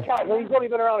now. He's only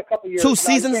been around a couple years. 2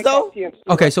 seasons, though?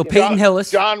 Okay, so Peyton Hillis.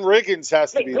 John Riggins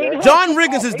has to be there. John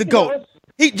Riggins is the GOAT.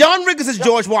 John Riggins is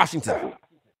George Washington.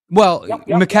 Well,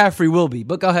 McCaffrey will be,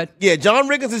 but go ahead. Yeah, John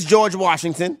Riggins is George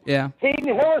Washington. Yeah. Peyton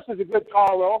Hillis is a good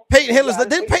call, though. Peyton Hillis. He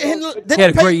had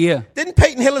a great year. Didn't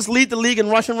Peyton Hillis lead the league in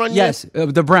rushing run? Yes,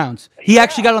 the Browns. He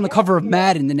actually got on the cover of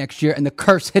Madden the next year, and the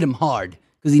curse hit him hard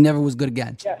because he never was good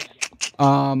again. Yes.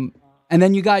 And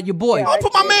then you got your boy.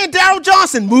 Put my man Daryl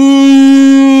Johnson.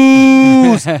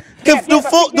 Moose. Do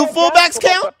fullbacks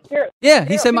count? Yeah,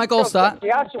 he said Mike Allstott.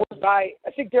 I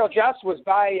think Daryl Johnson was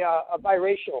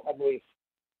biracial, I believe.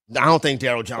 I don't think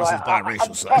Daryl Johnson's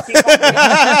biracial, son.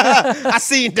 I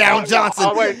seen Daryl Johnson.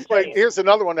 Oh, wait. Here's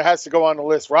another one that has to go on the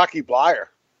list. Rocky Blyer.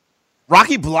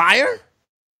 Rocky Blyer?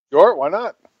 Sure, why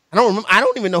not? I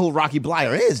don't even know who Rocky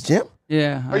Blyer is, Jim.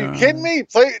 Yeah. Are you kidding me?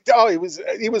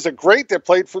 He was a great that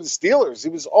played for the Steelers. He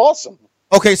was awesome.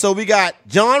 Okay, so we got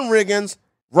John Riggins,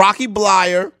 Rocky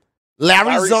Blyer,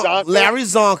 Larry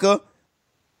Zonka.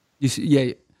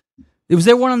 Was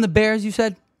there one on the Bears, you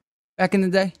said, back in the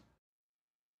day?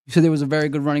 You said there was a very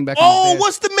good running back. Oh,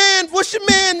 what's your man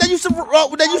that used to roll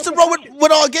with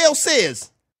Gail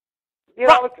says?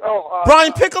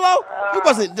 Brian Piccolo?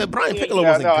 Brian Piccolo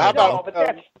wasn't good. How about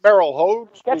Merrill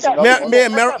Hodge?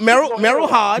 Merrill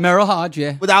Hodge. Merrill Hodge,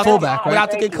 yeah. Without fullback, right? Without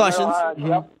the concussions.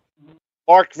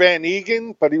 Mark Van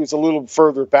Egan, but he was a little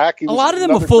further back. A lot of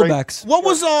them were fullbacks. What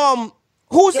was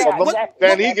who was it?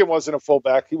 Van Egan wasn't a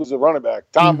fullback. He was a running back.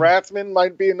 Tom Rathman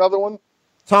might be another one.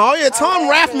 Tom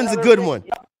Rathman's a good one.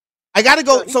 I gotta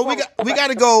go. So we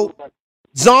gotta go.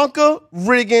 Zonka,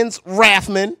 Riggins,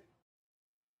 Rathman.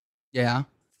 Yeah.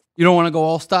 You don't want to go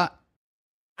Allstott?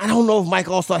 I don't know if Mike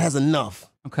Allstott has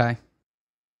enough. Okay.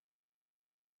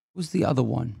 Who's the other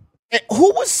one? And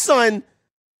who was son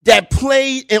that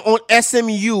played on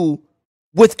SMU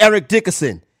with Eric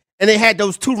Dickerson? And they had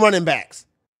those 2 running backs.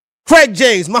 Craig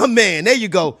James, my man. There you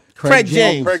go. Craig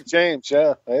James. Craig James,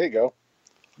 yeah. There you go.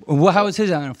 Well, how was his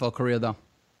NFL career, though?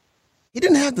 He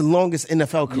didn't have the longest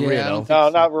NFL career, though. No,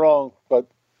 not wrong. But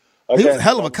he was a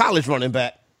hell of a college running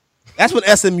back. That's when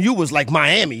SMU was like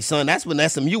Miami, son. That's when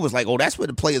SMU was like, oh, that's where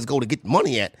the players go to get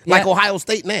money at. Yeah. Like Ohio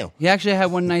State now. He actually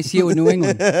had one nice year with New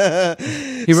England.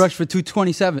 He rushed for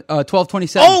 1227.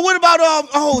 Oh, what about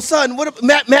what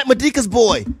about Matt Medica's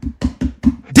boy?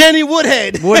 Danny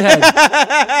Woodhead.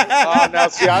 Now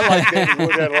see, I like Danny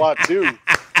Woodhead a lot too.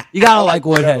 You gotta like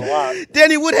Woodhead.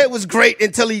 Danny Woodhead was great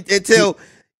until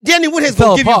Danny Woodhead's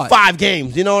gonna give you 5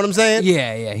 games. You know what I'm saying?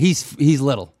 Yeah. He's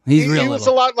little. He's real little. He was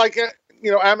a lot like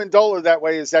Amendola that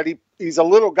way. Is that he's a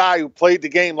little guy who played the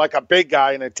game like a big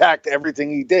guy and attacked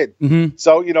everything he did. Mm-hmm.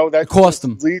 So that cost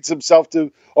him.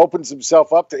 Opens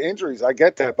himself up to injuries. I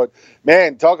get that, but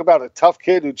man, talk about a tough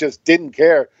kid who just didn't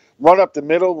care. Run up the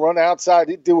middle, run outside.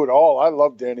 He'd do it all. I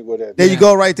love Danny Woodhead. There you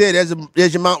go right there.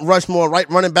 There's your Mount Rushmore, right?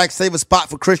 Running back, save a spot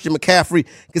for Christian McCaffrey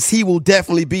because he will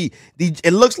definitely be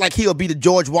it looks like he'll be the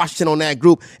George Washington on that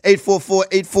group.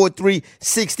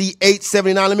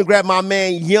 844-843-6879. Let me grab my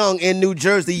man Young in New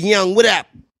Jersey. Young, what up?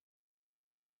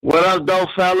 What up, though,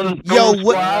 fellas? Yo,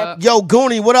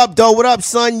 Goonie, what up, though? What up,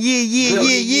 son?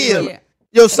 Yeah.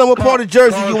 Yo, son, what part of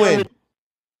Jersey you in?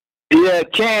 Yeah,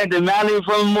 Camden, Mallory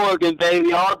from Morgan,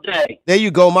 baby, all day. There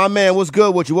you go, my man. What's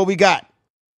good with you? What we got?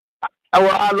 Well,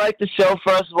 I like the show,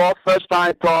 first of all. First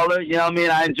time caller. You know what I mean?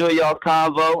 I enjoy y'all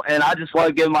convo. And I just want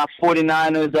to give my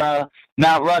 49ers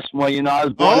Mount Rushmore. You know, I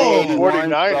was born in 81.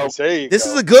 49ers. So This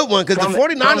is a good one because the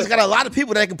 49ers got a lot of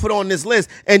people that can put on this list.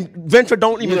 And Venture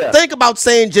don't even think about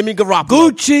saying Jimmy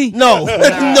Garoppolo. Gucci. No.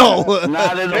 No.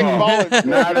 Not at all.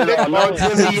 Not at all. No,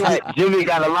 Jimmy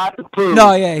got a lot to prove.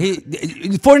 No, yeah.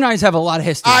 The 49ers have a lot of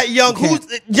history. All right, Young. You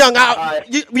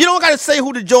don't got to say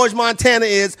who the George Montana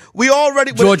is. We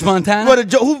already George Montana.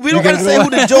 We don't got to say who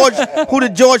the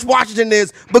George Washington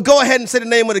is. But go ahead and say the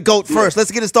name of the GOAT first. Let's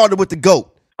get it started with the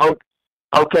GOAT.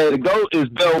 Okay, the GOAT is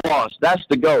Bill Walsh. That's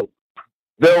the GOAT.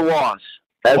 Bill Walsh.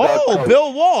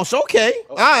 Bill Walsh. Okay.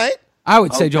 All right. I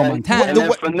would say Joe Montana. And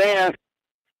then from there,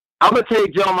 I'm going to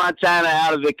take Joe Montana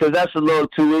out of it because that's a little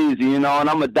too easy, you know, and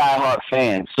I'm a diehard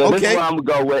fan. So this is what I'm going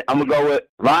to go with. I'm going to go with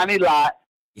Ronnie Lott.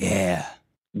 Yeah.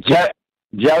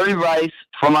 Jerry Rice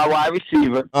for my wide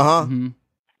receiver. Uh-huh. Mm-hmm.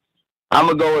 I'm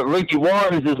going to go with Ricky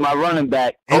Warren as my running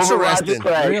back. Interesting.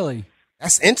 Really?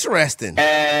 That's interesting.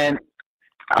 And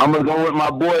I'm going to go with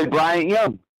my boy, Brian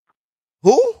Young.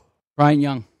 Who? Brian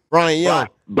Young. Brian Young.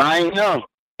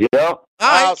 Yep.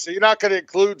 Wow, so you're not going to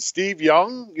include Steve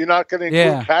Young? You're not going to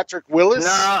include Patrick Willis?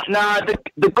 No,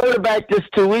 the quarterback is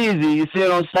too easy. You see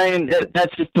what I'm saying?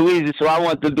 That's just too easy, so I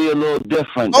want to be a little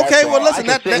different. Okay, well, listen.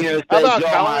 How about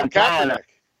Colin Kaepernick?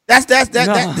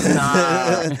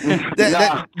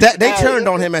 They turned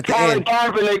on him at the end.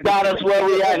 Colin Kaepernick got us where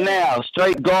we at now.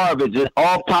 Straight garbage. It's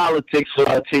all politics for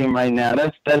our team right now.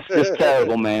 That's just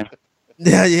terrible, man.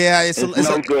 Yeah,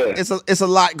 it's a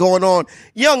lot going on.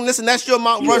 Young, listen, that's your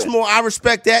Mount Rushmore. I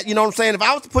respect that. You know what I'm saying? If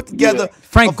I was to put together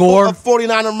Frank Gore, a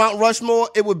 49er Mount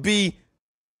Rushmore, it would be.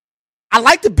 I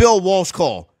like the Bill Walsh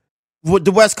call with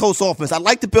the West Coast offense. I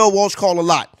like the Bill Walsh call a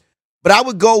lot, but I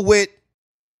would go with.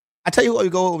 I tell you what, we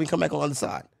go when we come back on the other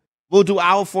side. We'll do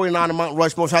our 49er Mount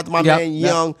Rushmore. Shout out to my man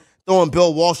Young. Throwing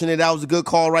Bill Walsh in there. That was a good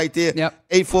call right there. Yep.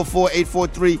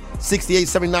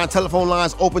 844-843-6879. Telephone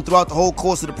lines open throughout the whole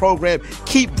course of the program.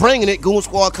 Keep bringing it. Goon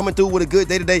Squad coming through with a good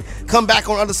day today. Come back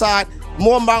on the other side.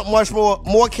 More Mount Rushmore.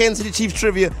 More Kansas City Chiefs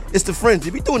trivia. It's the Frenzy.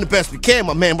 We're doing the best we can,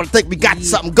 my man, but I think we got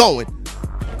something going.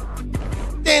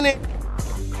 Damn it.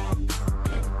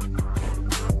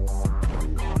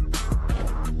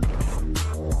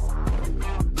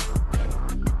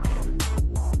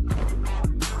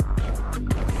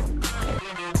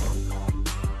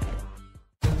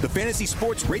 The Fantasy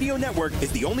Sports Radio Network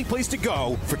is the only place to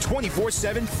go for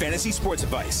 24/7 fantasy sports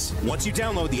advice. Once you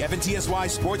download the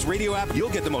FNTSY Sports Radio app, you'll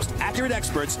get the most accurate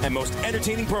experts and most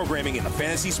entertaining programming in the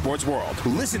fantasy sports world.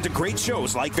 Listen to great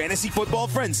shows like Fantasy Football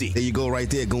Frenzy. There you go right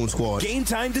there, Goon Squad. Game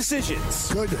Time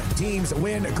Decisions. Good teams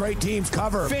win, great teams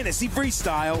cover. Fantasy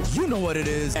Freestyle. You know what it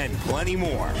is. And plenty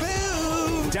more.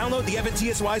 Download the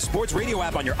FNTSY Sports Radio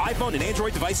app on your iPhone and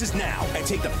Android devices now and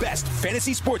take the best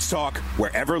fantasy sports talk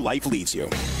wherever life leads you.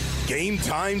 Game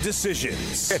Time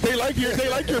Decisions. They like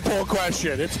your poll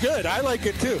question. It's good. I like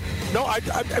it too. No,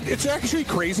 it's actually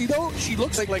crazy though. She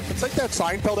looks like it's like that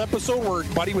Seinfeld episode where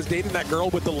Buddy was dating that girl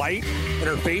with the light and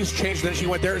her face changed. And then she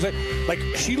went there. Like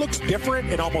she looks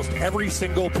different in almost every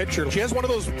single picture. She has one of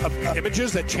those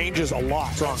images that changes a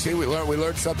lot. See, we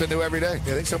learn something new every day. I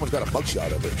think someone's got a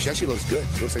mugshot of her. She actually looks good.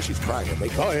 She looks like she's crying.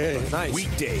 Nice.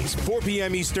 Weekdays, 4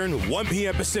 p.m. Eastern, 1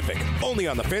 p.m. Pacific. Only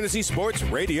on the Fantasy Sports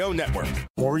Radio Network.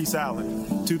 Maurice Allen,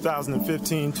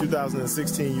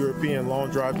 2015-2016 European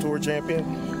Long Drive Tour Champion,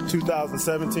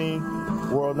 2017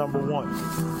 World Number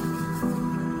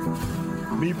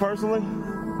 1. Me personally,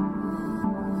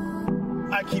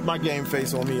 I keep my game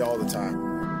face on me all the time.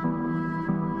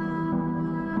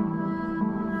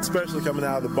 Especially coming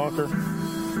out of the bunker,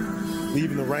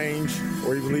 leaving the range,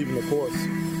 or even leaving the course.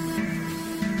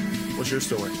 What's your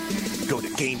story? Go to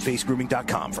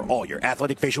GameFaceGrooming.com for all your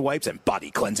athletic facial wipes and body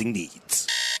cleansing needs.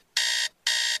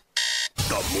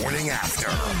 The morning after.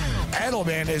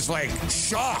 Edelman is like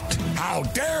shocked. How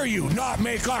dare you not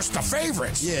make us the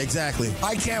favorites? Yeah, exactly.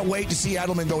 I can't wait to see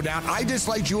Edelman go down. I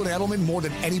dislike Julian Edelman more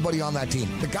than anybody on that team.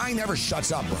 The guy never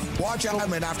shuts up, bro. Watch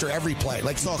Edelman after every play.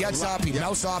 Like, he gets up, he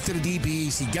mouths off to the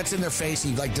DBs, he gets in their face,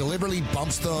 he like deliberately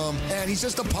bumps them, and he's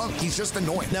just a punk. He's just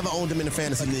annoying. Never owned him in a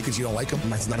fantasy league because you don't like him.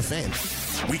 That's not a fan.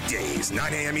 Weekdays,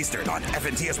 9 a.m. Eastern on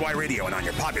FNTSY Radio and on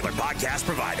your popular podcast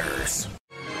providers.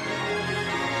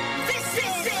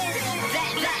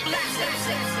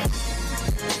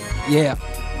 Yeah.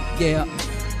 Hey.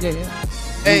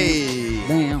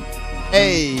 Damn.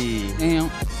 Hey. Damn.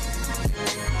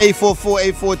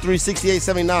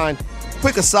 844-843-6879.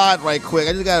 Quick aside right quick.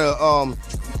 I just got to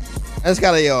I just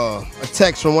got a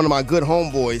text from one of my good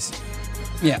homeboys.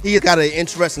 Yeah. He got an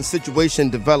interesting situation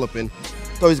developing.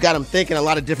 So he's got him thinking a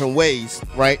lot of different ways,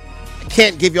 right? I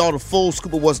can't give you all the full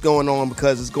scoop of what's going on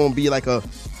because it's going to be like a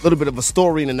little bit of a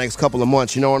story in the next couple of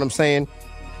months. You know what I'm saying?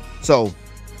 So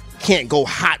can't go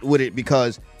hot with it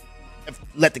because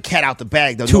let the cat out the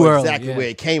bag. They'll know exactly where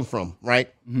it came from,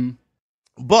 right? Mm-hmm.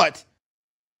 But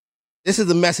this is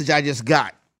the message I just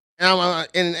got.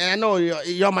 And I know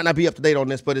y'all might not be up to date on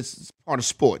this, but it's part of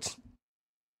sports.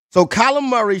 So Kyler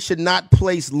Murray should not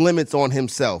place limits on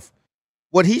himself.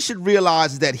 What he should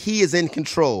realize is that he is in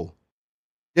control.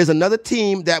 There's another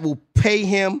team that will pay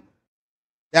him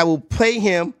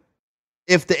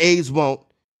if the A's won't.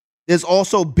 There's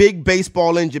also big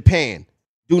baseball in Japan.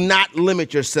 Do not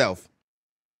limit yourself.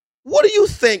 What do you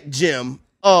think, Jim,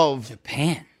 of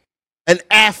Japan? An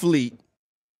athlete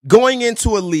going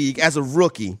into a league as a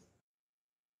rookie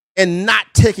and not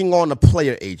taking on a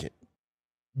player agent,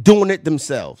 doing it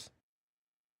themselves?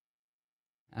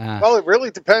 Well, it really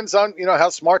depends on, how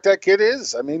smart that kid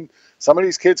is. I mean, some of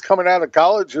these kids coming out of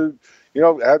college who,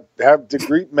 have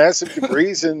massive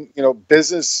degrees in,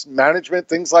 business management,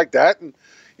 things like that. And,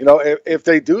 if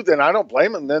they do, then I don't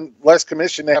blame them. Then less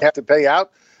commission they have to pay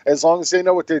out as long as they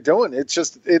know what they're doing. It's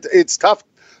just, it's tough.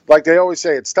 Like they always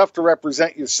say, it's tough to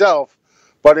represent yourself.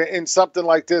 But in something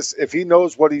like this, if he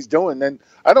knows what he's doing, then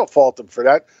I don't fault him for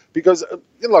that. Because,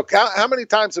 look, how many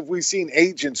times have we seen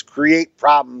agents create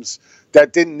problems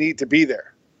that didn't need to be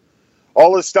there?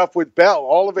 All this stuff with Bell,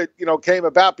 all of it, came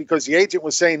about because the agent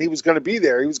was saying he was going to be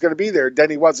there. He was going to be there.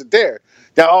 Then he wasn't there.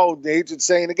 Now, the agent's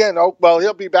saying again,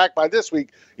 he'll be back by this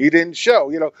week. He didn't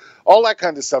show, all that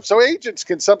kind of stuff. So agents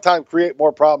can sometimes create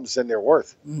more problems than they're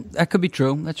worth. That could be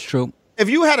true. That's true. If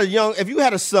you had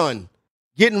a son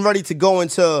getting ready to go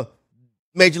into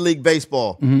Major League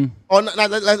Baseball, or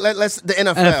let's the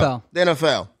NFL, the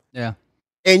NFL, yeah,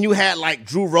 and you had like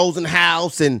Drew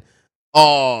Rosenhaus and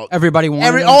everybody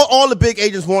wanted him. all the big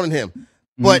agents wanted him,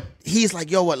 but he's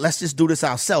like, yo, what? Let's just do this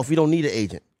ourselves. We don't need an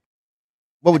agent.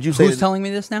 What would you say? Who's telling me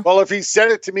this now? Well, if he said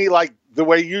it to me like the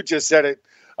way you just said it,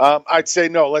 I'd say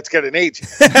no. Let's get an agent.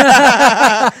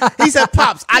 He said,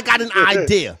 "Pops, I got an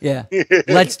idea. Yeah,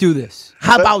 let's do this.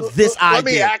 How about this idea? Let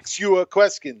me ask you a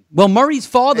question." Well, Murray's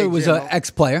father was an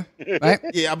ex-player, right?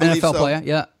 Yeah, I believe NFL so. player.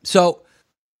 Yeah. So,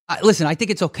 listen, I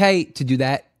think it's okay to do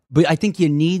that, but I think you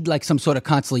need like some sort of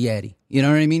consigliere. You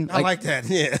know what I mean? I like that.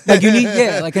 Yeah. Like you need,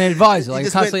 like an advisor, like a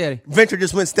consigliere. Venture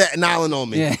just went Staten Island on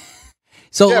me. Yeah.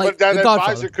 So, but that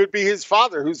advisor could be his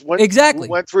father, who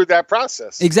went through that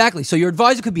process. Exactly. So your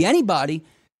advisor could be anybody.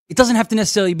 It doesn't have to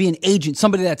necessarily be an agent,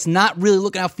 somebody that's not really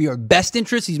looking out for your best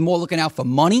interests. He's more looking out for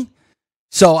money.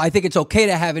 So I think it's okay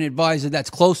to have an advisor that's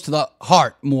close to the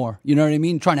heart more. You know what I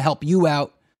mean? Trying to help you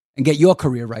out and get your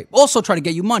career right. Also try to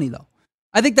get you money, though.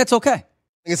 I think that's okay.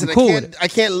 Like I said, cool with it. I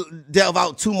can't delve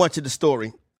out too much of the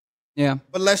story. Yeah.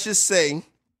 But let's just say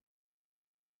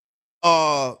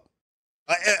an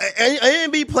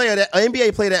NBA player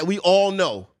that we all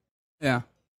know. Yeah.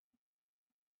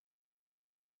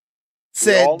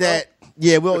 Said that,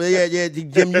 Jim,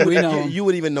 you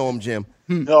would even know him, Jim.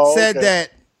 Said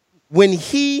that when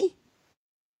he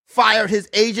fired his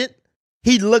agent,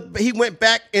 he went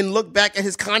back and looked back at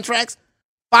his contracts.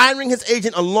 Firing his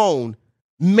agent alone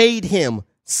made him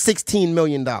 $16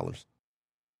 million.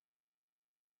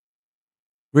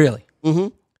 Really? Mm-hmm.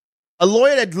 A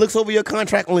lawyer that looks over your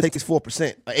contract only takes 4%.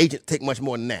 An agent take much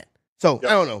more than that. So,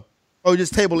 I don't know. Or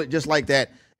just table it just like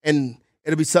that, and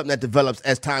it'll be something that develops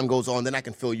as time goes on. Then I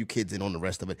can fill you kids in on the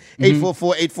rest of it.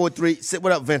 844-843.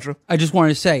 What up, Ventura? I just wanted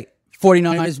to say,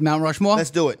 49ers Mount Rushmore. Let's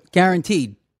do it.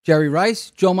 Guaranteed. Jerry Rice,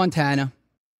 Joe Montana.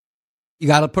 You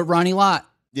got to put Ronnie Lott.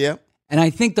 Yeah. And I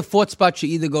think the fourth spot should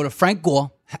either go to Frank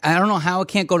Gore. I don't know how it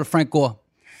can't go to Frank Gore.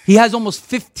 He has almost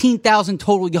 15,000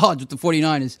 total yards with the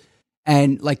 49ers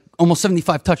and like almost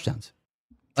 75 touchdowns.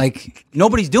 Like,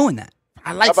 nobody's doing that.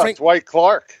 I like How about Frank Dwight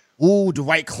Clark? Ooh,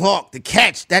 Dwight Clark, the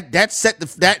catch. That set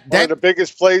that one of the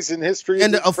biggest plays in history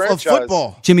of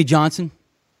football. Jimmy Johnson.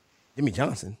 Jimmy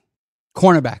Johnson.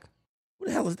 Cornerback. Who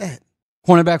the hell is that?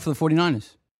 Cornerback for the 49ers.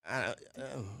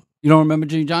 You don't remember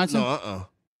Jimmy Johnson? No,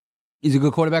 He's a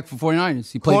good quarterback for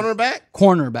 49ers. He played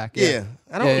cornerback, yeah.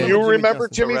 I don't You remember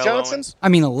Jimmy Johnson? I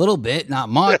mean, a little bit, not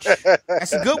much.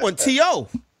 That's a good one. T.O.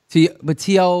 But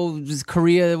T.O.'s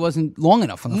career wasn't long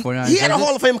enough on the 49ers. He had a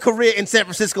Hall of Fame career in San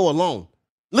Francisco alone.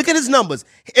 Look at his numbers.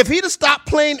 If he'd have stopped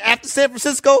playing after San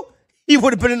Francisco, he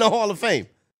would have been in the Hall of Fame.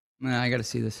 Man, I got to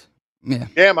see this. Yeah.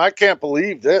 Damn, I can't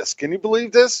believe this. Can you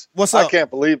believe this? What's up? I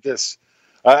can't believe this.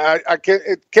 I can't.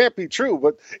 It can't be true,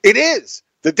 but it is.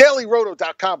 The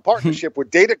DailyRoto.com partnership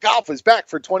with Data Golf is back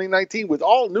for 2019 with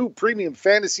all new premium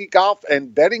fantasy golf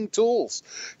and betting tools.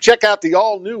 Check out the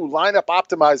all-new lineup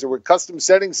optimizer with custom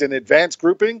settings and advanced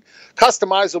grouping,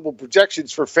 customizable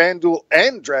projections for FanDuel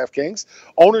and DraftKings,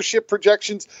 ownership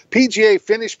projections, PGA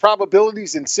finish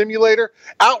probabilities and simulator,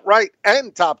 outright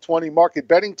and top 20 market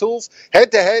betting tools,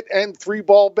 head-to-head and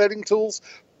 3-ball betting tools,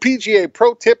 PGA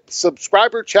Pro Tip,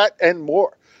 subscriber chat, and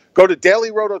more. Go to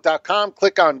dailyroto.com,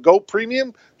 click on Go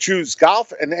Premium, choose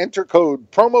Golf, and enter code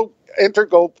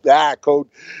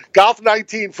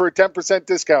Golf19 for a 10%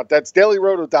 discount. That's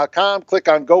dailyroto.com, click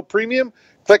on Go Premium,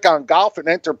 click on Golf, and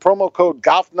enter promo code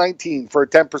Golf19 for a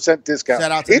 10% discount.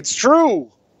 Shout out to it's true.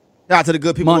 Shout out to the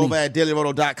good people over at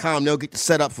dailyroto.com. They'll get you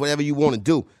set up for whatever you want to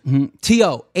do.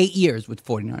 T.O., 8 years with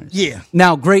 49ers. Yeah.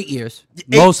 Now, great years.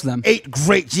 Most of them. 8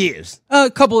 great years. A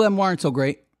couple of them weren't so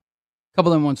great.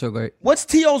 What's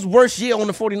T.O.'s worst year on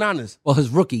the 49ers? Well, his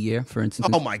rookie year, for instance.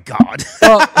 Oh, my God.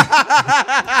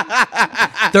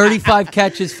 35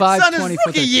 catches, 520. Son, his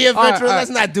rookie year, veteran. Let's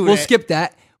not do that. We'll skip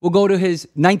that. We'll go to his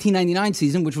 1999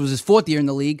 season, which was his 4th year in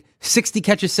the league. 60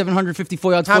 catches,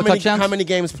 754 yards, 4 touchdowns. How many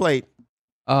games played?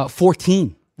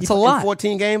 14. That's a lot.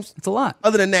 14 games? It's a lot.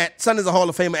 Other than that, Son is a Hall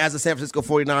of Famer as a San Francisco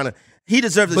 49er. He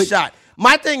deserves a shot.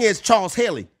 My thing is Charles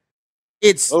Haley.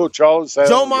 It's Charles Haley,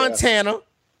 Joe Montana,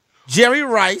 Jerry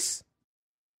Rice,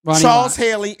 Charles Lott.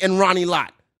 Haley, and Ronnie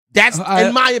Lott. That's,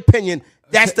 in my opinion,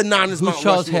 that's the Niners Mount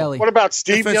Charles Rushmore. Haley? What about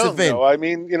Steve Defensive Young, end. though? I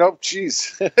mean,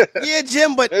 geez. Yeah,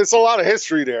 Jim, but there's a lot of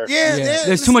history there. Yeah,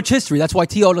 There's too much history. That's why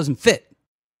T.O. doesn't fit.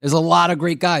 There's a lot of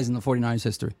great guys in the 49ers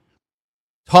history.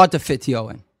 It's hard to fit T.O.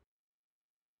 in.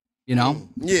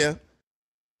 Yeah.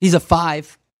 He's a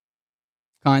 5,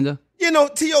 kind of.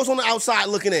 T.O.'s on the outside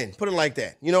looking in. Put it like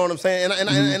that. You know what I'm saying?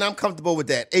 And I'm comfortable with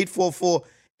that.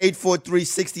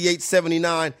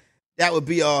 844-843-6879. That would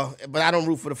be, but I don't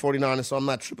root for the 49ers, so I'm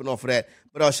not tripping off of that.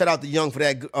 But shout out to Young for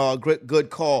that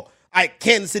good call. All right,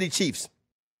 Kansas City Chiefs.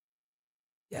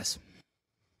 Yes.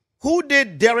 Who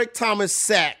did Derek Thomas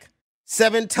sack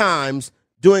 7 times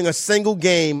during a single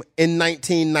game in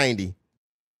 1990?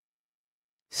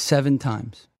 7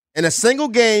 times. In a single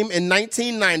game in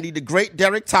 1990, the great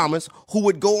Derek Thomas, who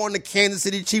would go on the Kansas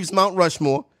City Chiefs Mount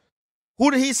Rushmore,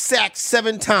 who did he sack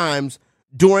 7 times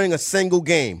during a single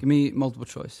game? Give me multiple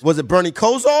choice. Was it Bernie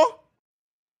Kosar?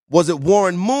 Was it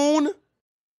Warren Moon?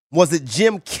 Was it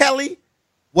Jim Kelly?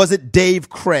 Was it Dave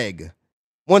Craig?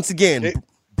 Once again,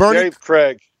 Dave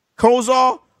Craig.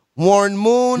 Kosar, Warren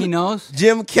Moon. He knows.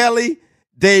 Jim Kelly,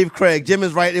 Dave Craig. Jim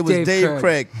is right. It was Dave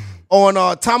Craig.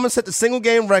 Thomas set the single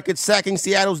game record, sacking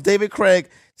Seattle's David Craig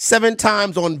 7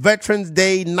 times on Veterans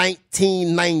Day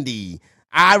 1990.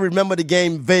 I remember the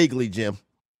game vaguely, Jim.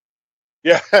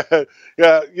 Yeah,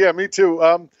 me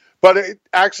too. But it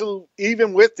actually,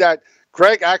 even with that,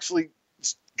 Craig actually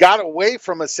got away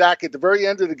from a sack at the very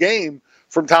end of the game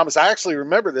from Thomas. I actually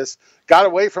remember this. Got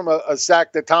away from a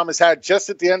sack that Thomas had just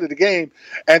at the end of the game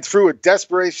and threw a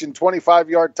desperation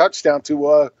 25-yard touchdown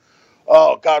to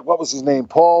what was his name?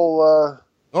 Paul.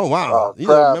 Oh wow, you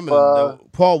don't remember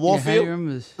Paul Warfield?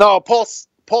 No, Paul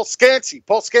Scansey.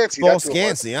 Paul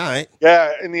Scansey, all right.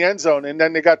 Yeah, in the end zone, and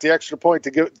then they got the extra point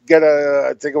to get a.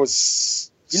 I think it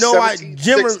was.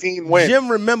 Jim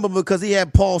remember because he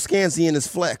had Paul Scansey in his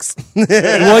flex.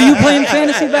 Were you playing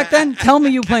fantasy back then? Tell me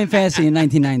you playing fantasy in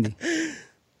 1990.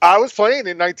 I was playing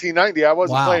in 1990. I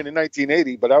wasn't playing in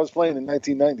 1980, but I was playing in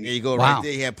 1990. There you go, right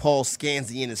there. He had Paul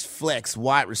Scansey in his flex,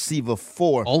 wide receiver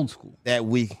 4. Old school. That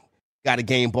week. Got a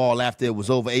game ball after it was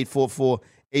over.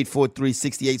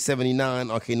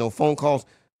 844-843-6879. Okay, no phone calls.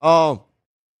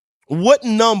 What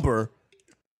number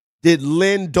did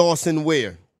Len Dawson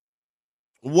wear?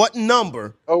 What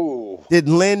number did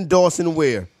Len Dawson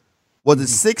wear? Was it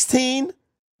 16?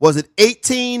 Was it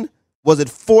 18? Was it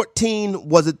 14?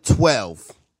 Was it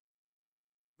 12?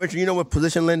 Richard, you know what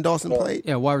position Len Dawson played?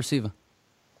 Yeah, wide receiver.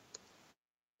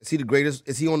 Is he the greatest?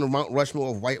 Is he on the Mount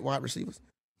Rushmore of white wide receivers?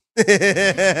 And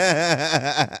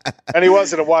he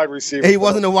wasn't a wide receiver. He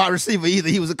wasn't a wide receiver either.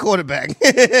 He was a quarterback.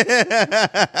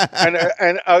 and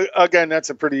again,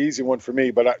 that's a pretty easy one for me,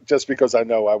 but just because I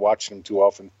know I watched him too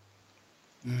often.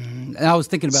 And I was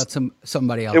thinking about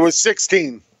somebody else. It was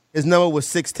 16. His number was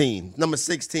 16. Number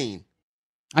 16.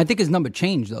 I think his number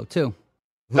changed, though, too.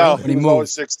 No, he was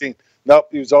always 16. Nope,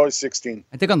 he was always 16.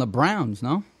 I think on the Browns,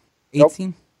 no?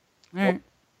 18? Nope. All right.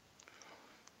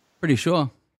 Pretty sure.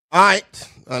 All right.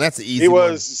 Oh, that's an easy He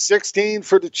one. was 16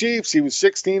 for the Chiefs. He was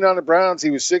 16 on the Browns. He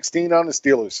was 16 on the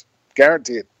Steelers.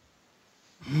 Guaranteed.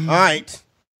 All right.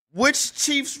 Which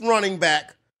Chiefs running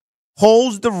back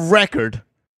holds the record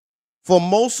for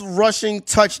most rushing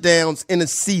touchdowns in a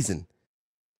season?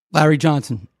 Larry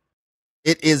Johnson.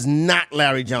 It is not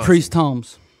Larry Johnson. Priest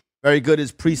Holmes. Very good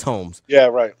is Priest Holmes. Yeah,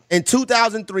 right. In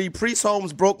 2003, Priest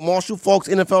Holmes broke Marshall Faulk's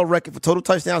NFL record for total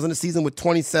touchdowns in the season with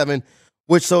 27,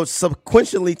 which so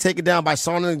subsequently taken down by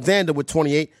Shawn Alexander with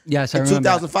 28. Yes, I in remember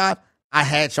 2005, I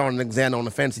had Shawn Alexander on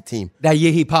the fantasy team. That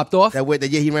year he popped off? That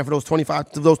year he ran for those 28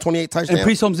 touchdowns. And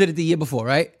Priest Holmes did it the year before,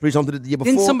 right? Priest Holmes did it the year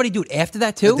before. Didn't somebody do it after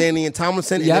that, too? LaDainian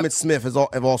Tomlinson and Emmitt Smith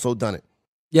have also done it.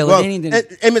 Yeah, well, LaDainian did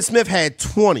it. Emmitt Smith had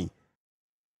 20.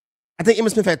 I think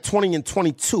Emmitt Smith had 20 and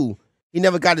 22. He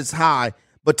never got as high,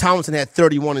 but Tomlinson had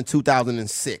 31 in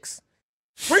 2006.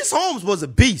 Priest Holmes was a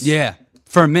beast. Yeah,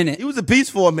 for a minute. He was a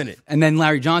beast for a minute. And then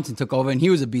Larry Johnson took over, and he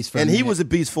was a beast for a minute. And he was a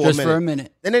beast for Just a minute. for a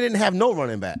minute. Then they didn't have no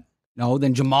running back. No,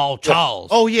 then Jamal Charles.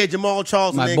 Oh, yeah, Jamal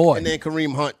Charles. My and boy. And then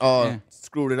Kareem Hunt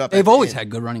screwed it up. They've always had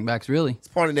good running backs, really. It's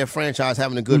part of their franchise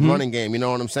having a good running game. You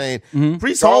know what I'm saying?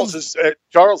 Priest Charles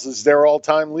Holmes is their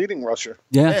all-time leading rusher.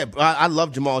 Yeah. I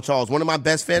love Jamal Charles. One of my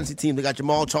best fantasy teams. They got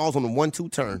Jamal Charles on the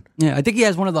 1-2 turn. Yeah, I think he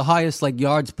has one of the highest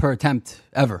yards per attempt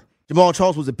ever. Jamal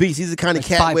Charles was a beast. He's the kind of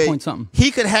cat 5 where point something.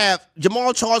 he could have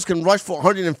Jamal Charles can rush for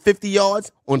 150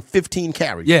 yards on 15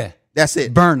 carries. Yeah. That's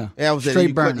it. Burner. That was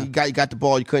Straight it. burner. You got the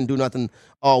ball. You couldn't do nothing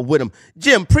with him.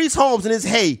 Jim, Priest Holmes in his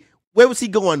where was he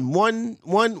going?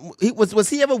 Was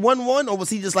he ever 1-1 or was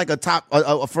he just like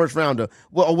a first rounder?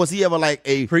 Or was he ever like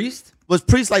a Priest? Was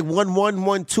Priest like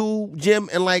 1-1, 1-2, Jim,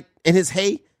 and like in his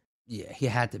hay? Yeah, he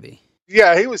had to be.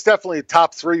 Yeah, he was definitely a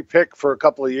top 3 pick for a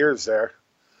couple of years there.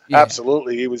 Yeah.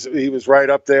 Absolutely, he was right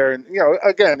up there, and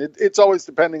again, it's always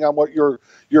depending on what your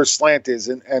slant is,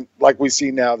 and like we see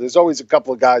now, there's always a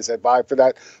couple of guys that vie for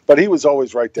that, but he was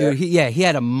always right there. Dude, he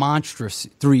had a monstrous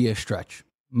 3-year stretch,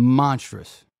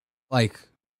 monstrous. Like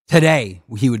today,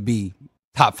 he would be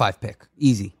top 5 pick,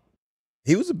 easy.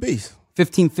 He was a beast.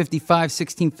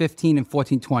 15-55, 16-15, and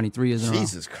 14-20, 3 years in a row.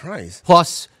 Jesus Christ!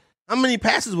 Plus. How many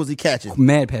passes was he catching?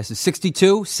 Mad passes.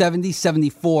 62, 70,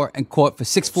 74, and caught for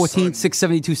 614,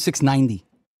 672, 690.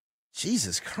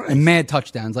 Jesus Christ. And mad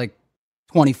touchdowns, like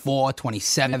 24,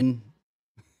 27.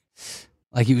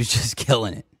 Like he was just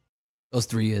killing it. Those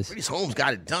 3 years. Priest Holmes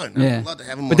got it done. Yeah. I'd love to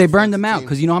have him but they burned him out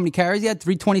because you know how many carries he had?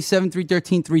 327,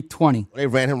 313, 320. They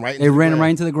ran him right into They ran him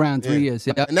right into the ground 3 years.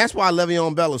 Yeah. And that's why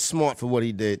Le'Veon Bell is smart for what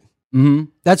he did. Mm-hmm.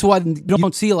 That's why you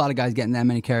don't see a lot of guys getting that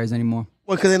many carries anymore.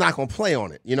 Well, because they're not going to play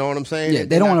on it. You know what I'm saying? Yeah,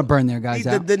 they don't want to burn their guys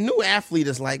out. The new athlete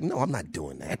is like, no, I'm not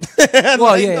doing that. Well,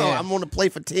 like, yeah, no, yeah. I'm going to play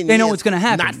for 10 years. They know what's going to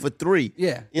happen. Not for 3.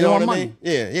 Yeah. You know what I mean?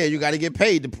 Yeah, you got to get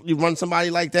paid. You run somebody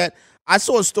like that. I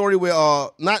saw a story where,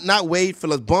 not Wade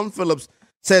Phillips, Bum Phillips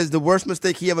says the worst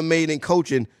mistake he ever made in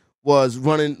coaching was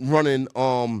running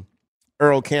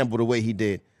Earl Campbell the way he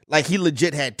did. Like, he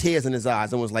legit had tears in his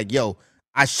eyes and was like, yo,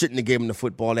 I shouldn't have given him the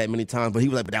football that many times. But he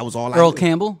was like, but that was all I Earl did.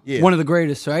 Campbell? Yeah. One of the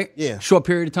greatest, right? Yeah. Short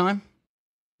period of time?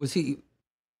 Was he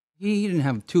didn't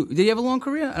have 2. Did he have a long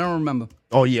career? I don't remember.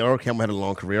 Oh, yeah, Earl Campbell had a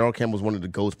long career. Earl Campbell was one of the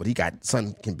GOATs, but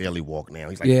son can barely walk now.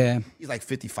 He's like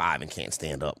 55 and can't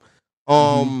stand up.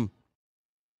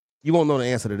 You won't know the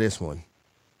answer to this one.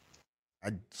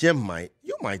 Jim might.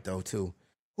 You might, though, too.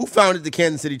 Who founded the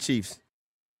Kansas City Chiefs?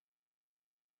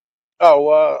 I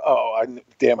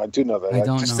do know that. I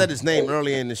don't just know. said his name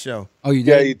earlier in the show. Oh, you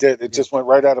did? Yeah, you did. It just went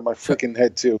right out of my freaking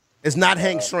head, too. It's not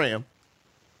Hank Stram.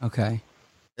 Okay.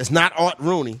 It's not Art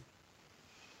Rooney.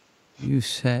 You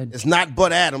said. It's not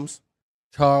Bud Adams.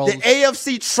 Charles. The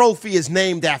AFC trophy is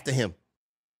named after him.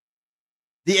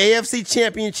 The AFC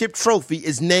Championship trophy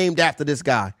is named after this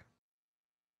guy.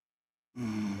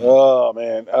 Oh,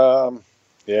 man.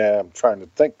 I'm trying to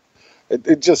think.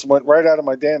 It just went right out of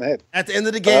my damn head. At the end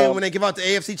of the game, when they give out the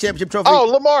AFC Championship trophy. Oh,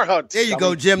 Lamar Hunt. There you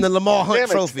go, Jim. The Lamar Hunt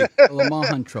trophy. The Lamar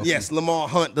Hunt trophy. Yes, Lamar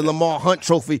Hunt. The Lamar Hunt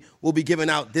trophy will be given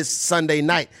out this Sunday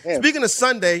night. Damn. Speaking of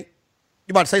Sunday, you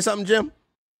about to say something, Jim?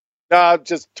 Nah,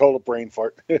 just total brain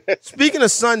fart. Speaking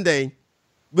of Sunday,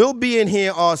 we'll be in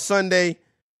here Sunday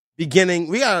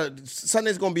beginning.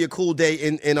 Sunday's going to be a cool day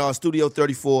in Studio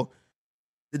 34.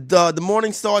 The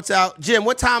morning starts out. Jim,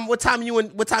 what time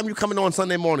you coming on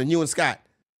Sunday morning? You and Scott?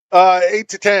 8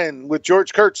 to 10 with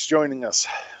George Kurtz joining us.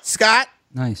 Scott,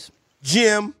 nice.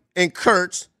 Jim, and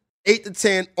Kurtz, 8 to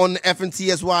 10 on the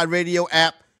FNTSY radio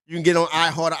app. You can get on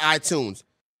iHeart or iTunes.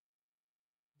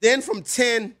 Then from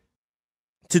 10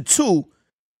 to 2,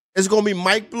 it's going to be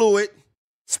Mike Blewett,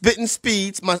 Spitting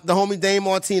Speeds, the homie Dane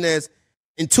Martinez,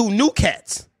 and 2 new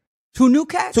cats. 2 new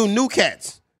cats? 2 new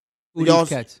cats. Who these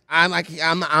cats? I'm not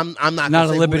Not at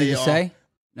at liberty to say?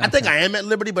 I think I am at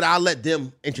liberty, but I'll let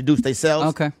them introduce themselves.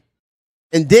 Okay.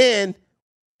 And then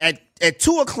at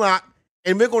 2 o'clock,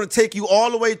 and we're going to take you all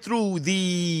the way through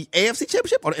the AFC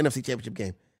Championship or the NFC Championship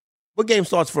game. What game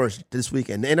starts first this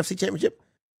weekend? The NFC Championship?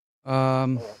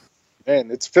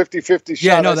 Man, it's 50-50 shot.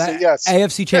 Yeah, no, I that say yes.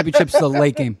 AFC Championship's the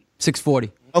late game,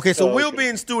 6:40. Okay, so we'll be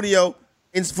in studio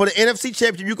for the NFC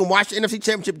Championship. You can watch the NFC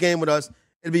Championship game with us.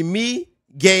 It'll be me,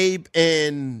 Gabe,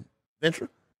 and Ventura.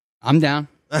 I'm down.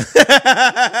 He said,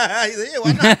 yeah,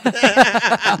 why not?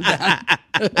 I'm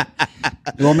down.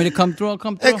 You want me to come through? I'll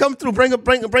come through. Hey, come through. Bring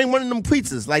one of them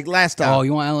pizzas like last time. Oh,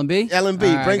 you want L&B? L&B.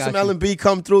 All right, bring some L&B.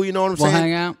 Come through. You know what I'm We'll saying?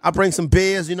 hang out. I'll bring some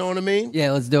beers. You know what I mean?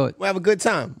 Yeah, let's do it. We'll have a good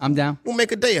time. I'm down. We'll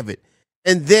make a day of it.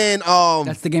 And then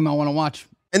that's the game I want to watch.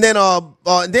 And then I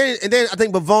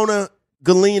think Bavona,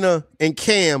 Galena, and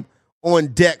Cam on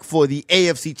deck for the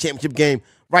AFC Championship game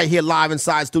right here live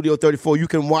inside Studio 34. You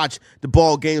can watch the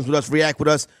ball games with us, react with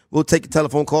us. We'll take your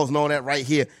telephone calls and all that right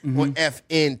here on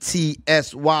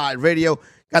FNTSY Radio.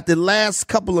 Got the last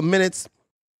couple of minutes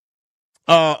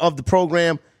of the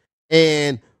program.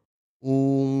 And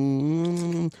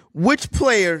which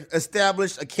player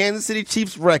established a Kansas City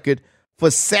Chiefs record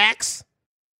for sacks,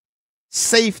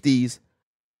 safeties,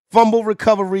 fumble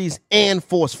recoveries, and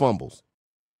forced fumbles?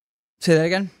 Say that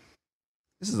again.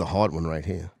 This is a hard one right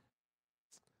here.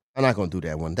 I'm not going to do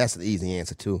that one. That's the easy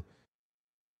answer, too.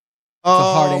 It's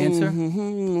a hard answer.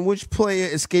 Which player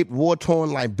escaped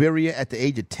war-torn Liberia at the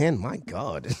age of 10? My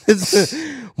God.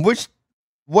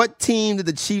 What team did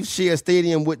the Chiefs share a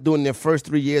stadium with during their first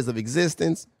 3 years of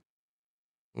existence?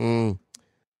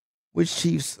 Which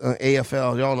Chiefs,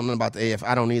 AFL, y'all don't know about the AFL.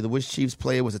 I don't either. Which Chiefs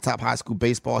player was the top high school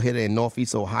baseball hitter in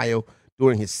Northeast Ohio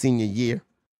during his senior year?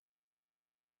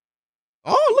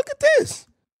 Oh, look at this.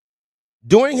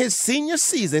 During his senior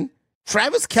season,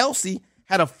 Travis Kelce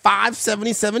had a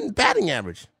 .577 batting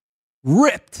average.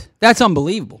 Ripped. That's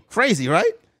unbelievable. Crazy,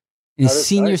 right? In his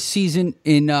senior season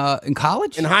in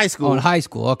college? In high school. Oh, in high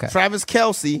school, okay. Travis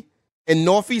Kelce in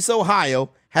Northeast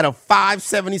Ohio had a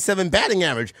 .577 batting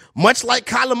average. Much like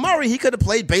Kyler Murray, he could have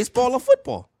played baseball or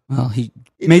football. Well, he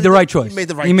made the right choice. He made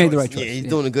the right choice. Yeah, he's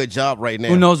doing a good job right now.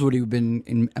 Who knows what he would have been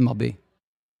in MLB?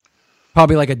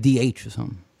 Probably like a DH or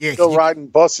something. Yeah, still riding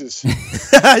buses.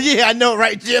 Yeah, I know,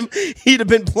 right, Jim? He'd have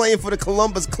been playing for the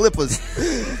Columbus Clippers.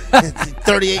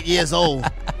 38 years old.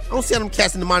 I don't see how them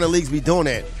cats in the minor leagues be doing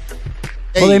that.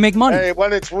 Well, they make money. Hey,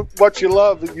 when it's what you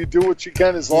love, you do what you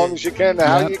can as long as you can and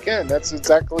how you can. That's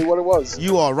exactly what it was.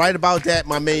 You are right about that,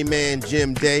 my main man,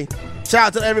 Jim Day. Shout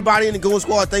out to everybody in the Goon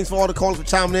Squad. Thanks for all the callers for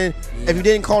chiming in. If you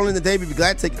didn't call in today, we'd be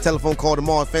glad to take a telephone call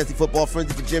tomorrow. Fantasy Football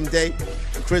Frenzy for Jim Day.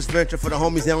 And Chris Venture for the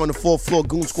homies down on the 4th floor.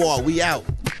 Goon Squad, we out.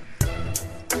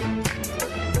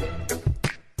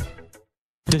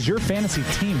 Does your fantasy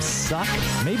team suck?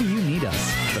 Maybe you need us,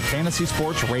 the Fantasy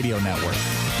Sports Radio Network,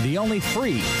 the only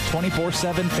free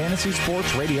 24/7 fantasy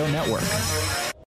sports radio network.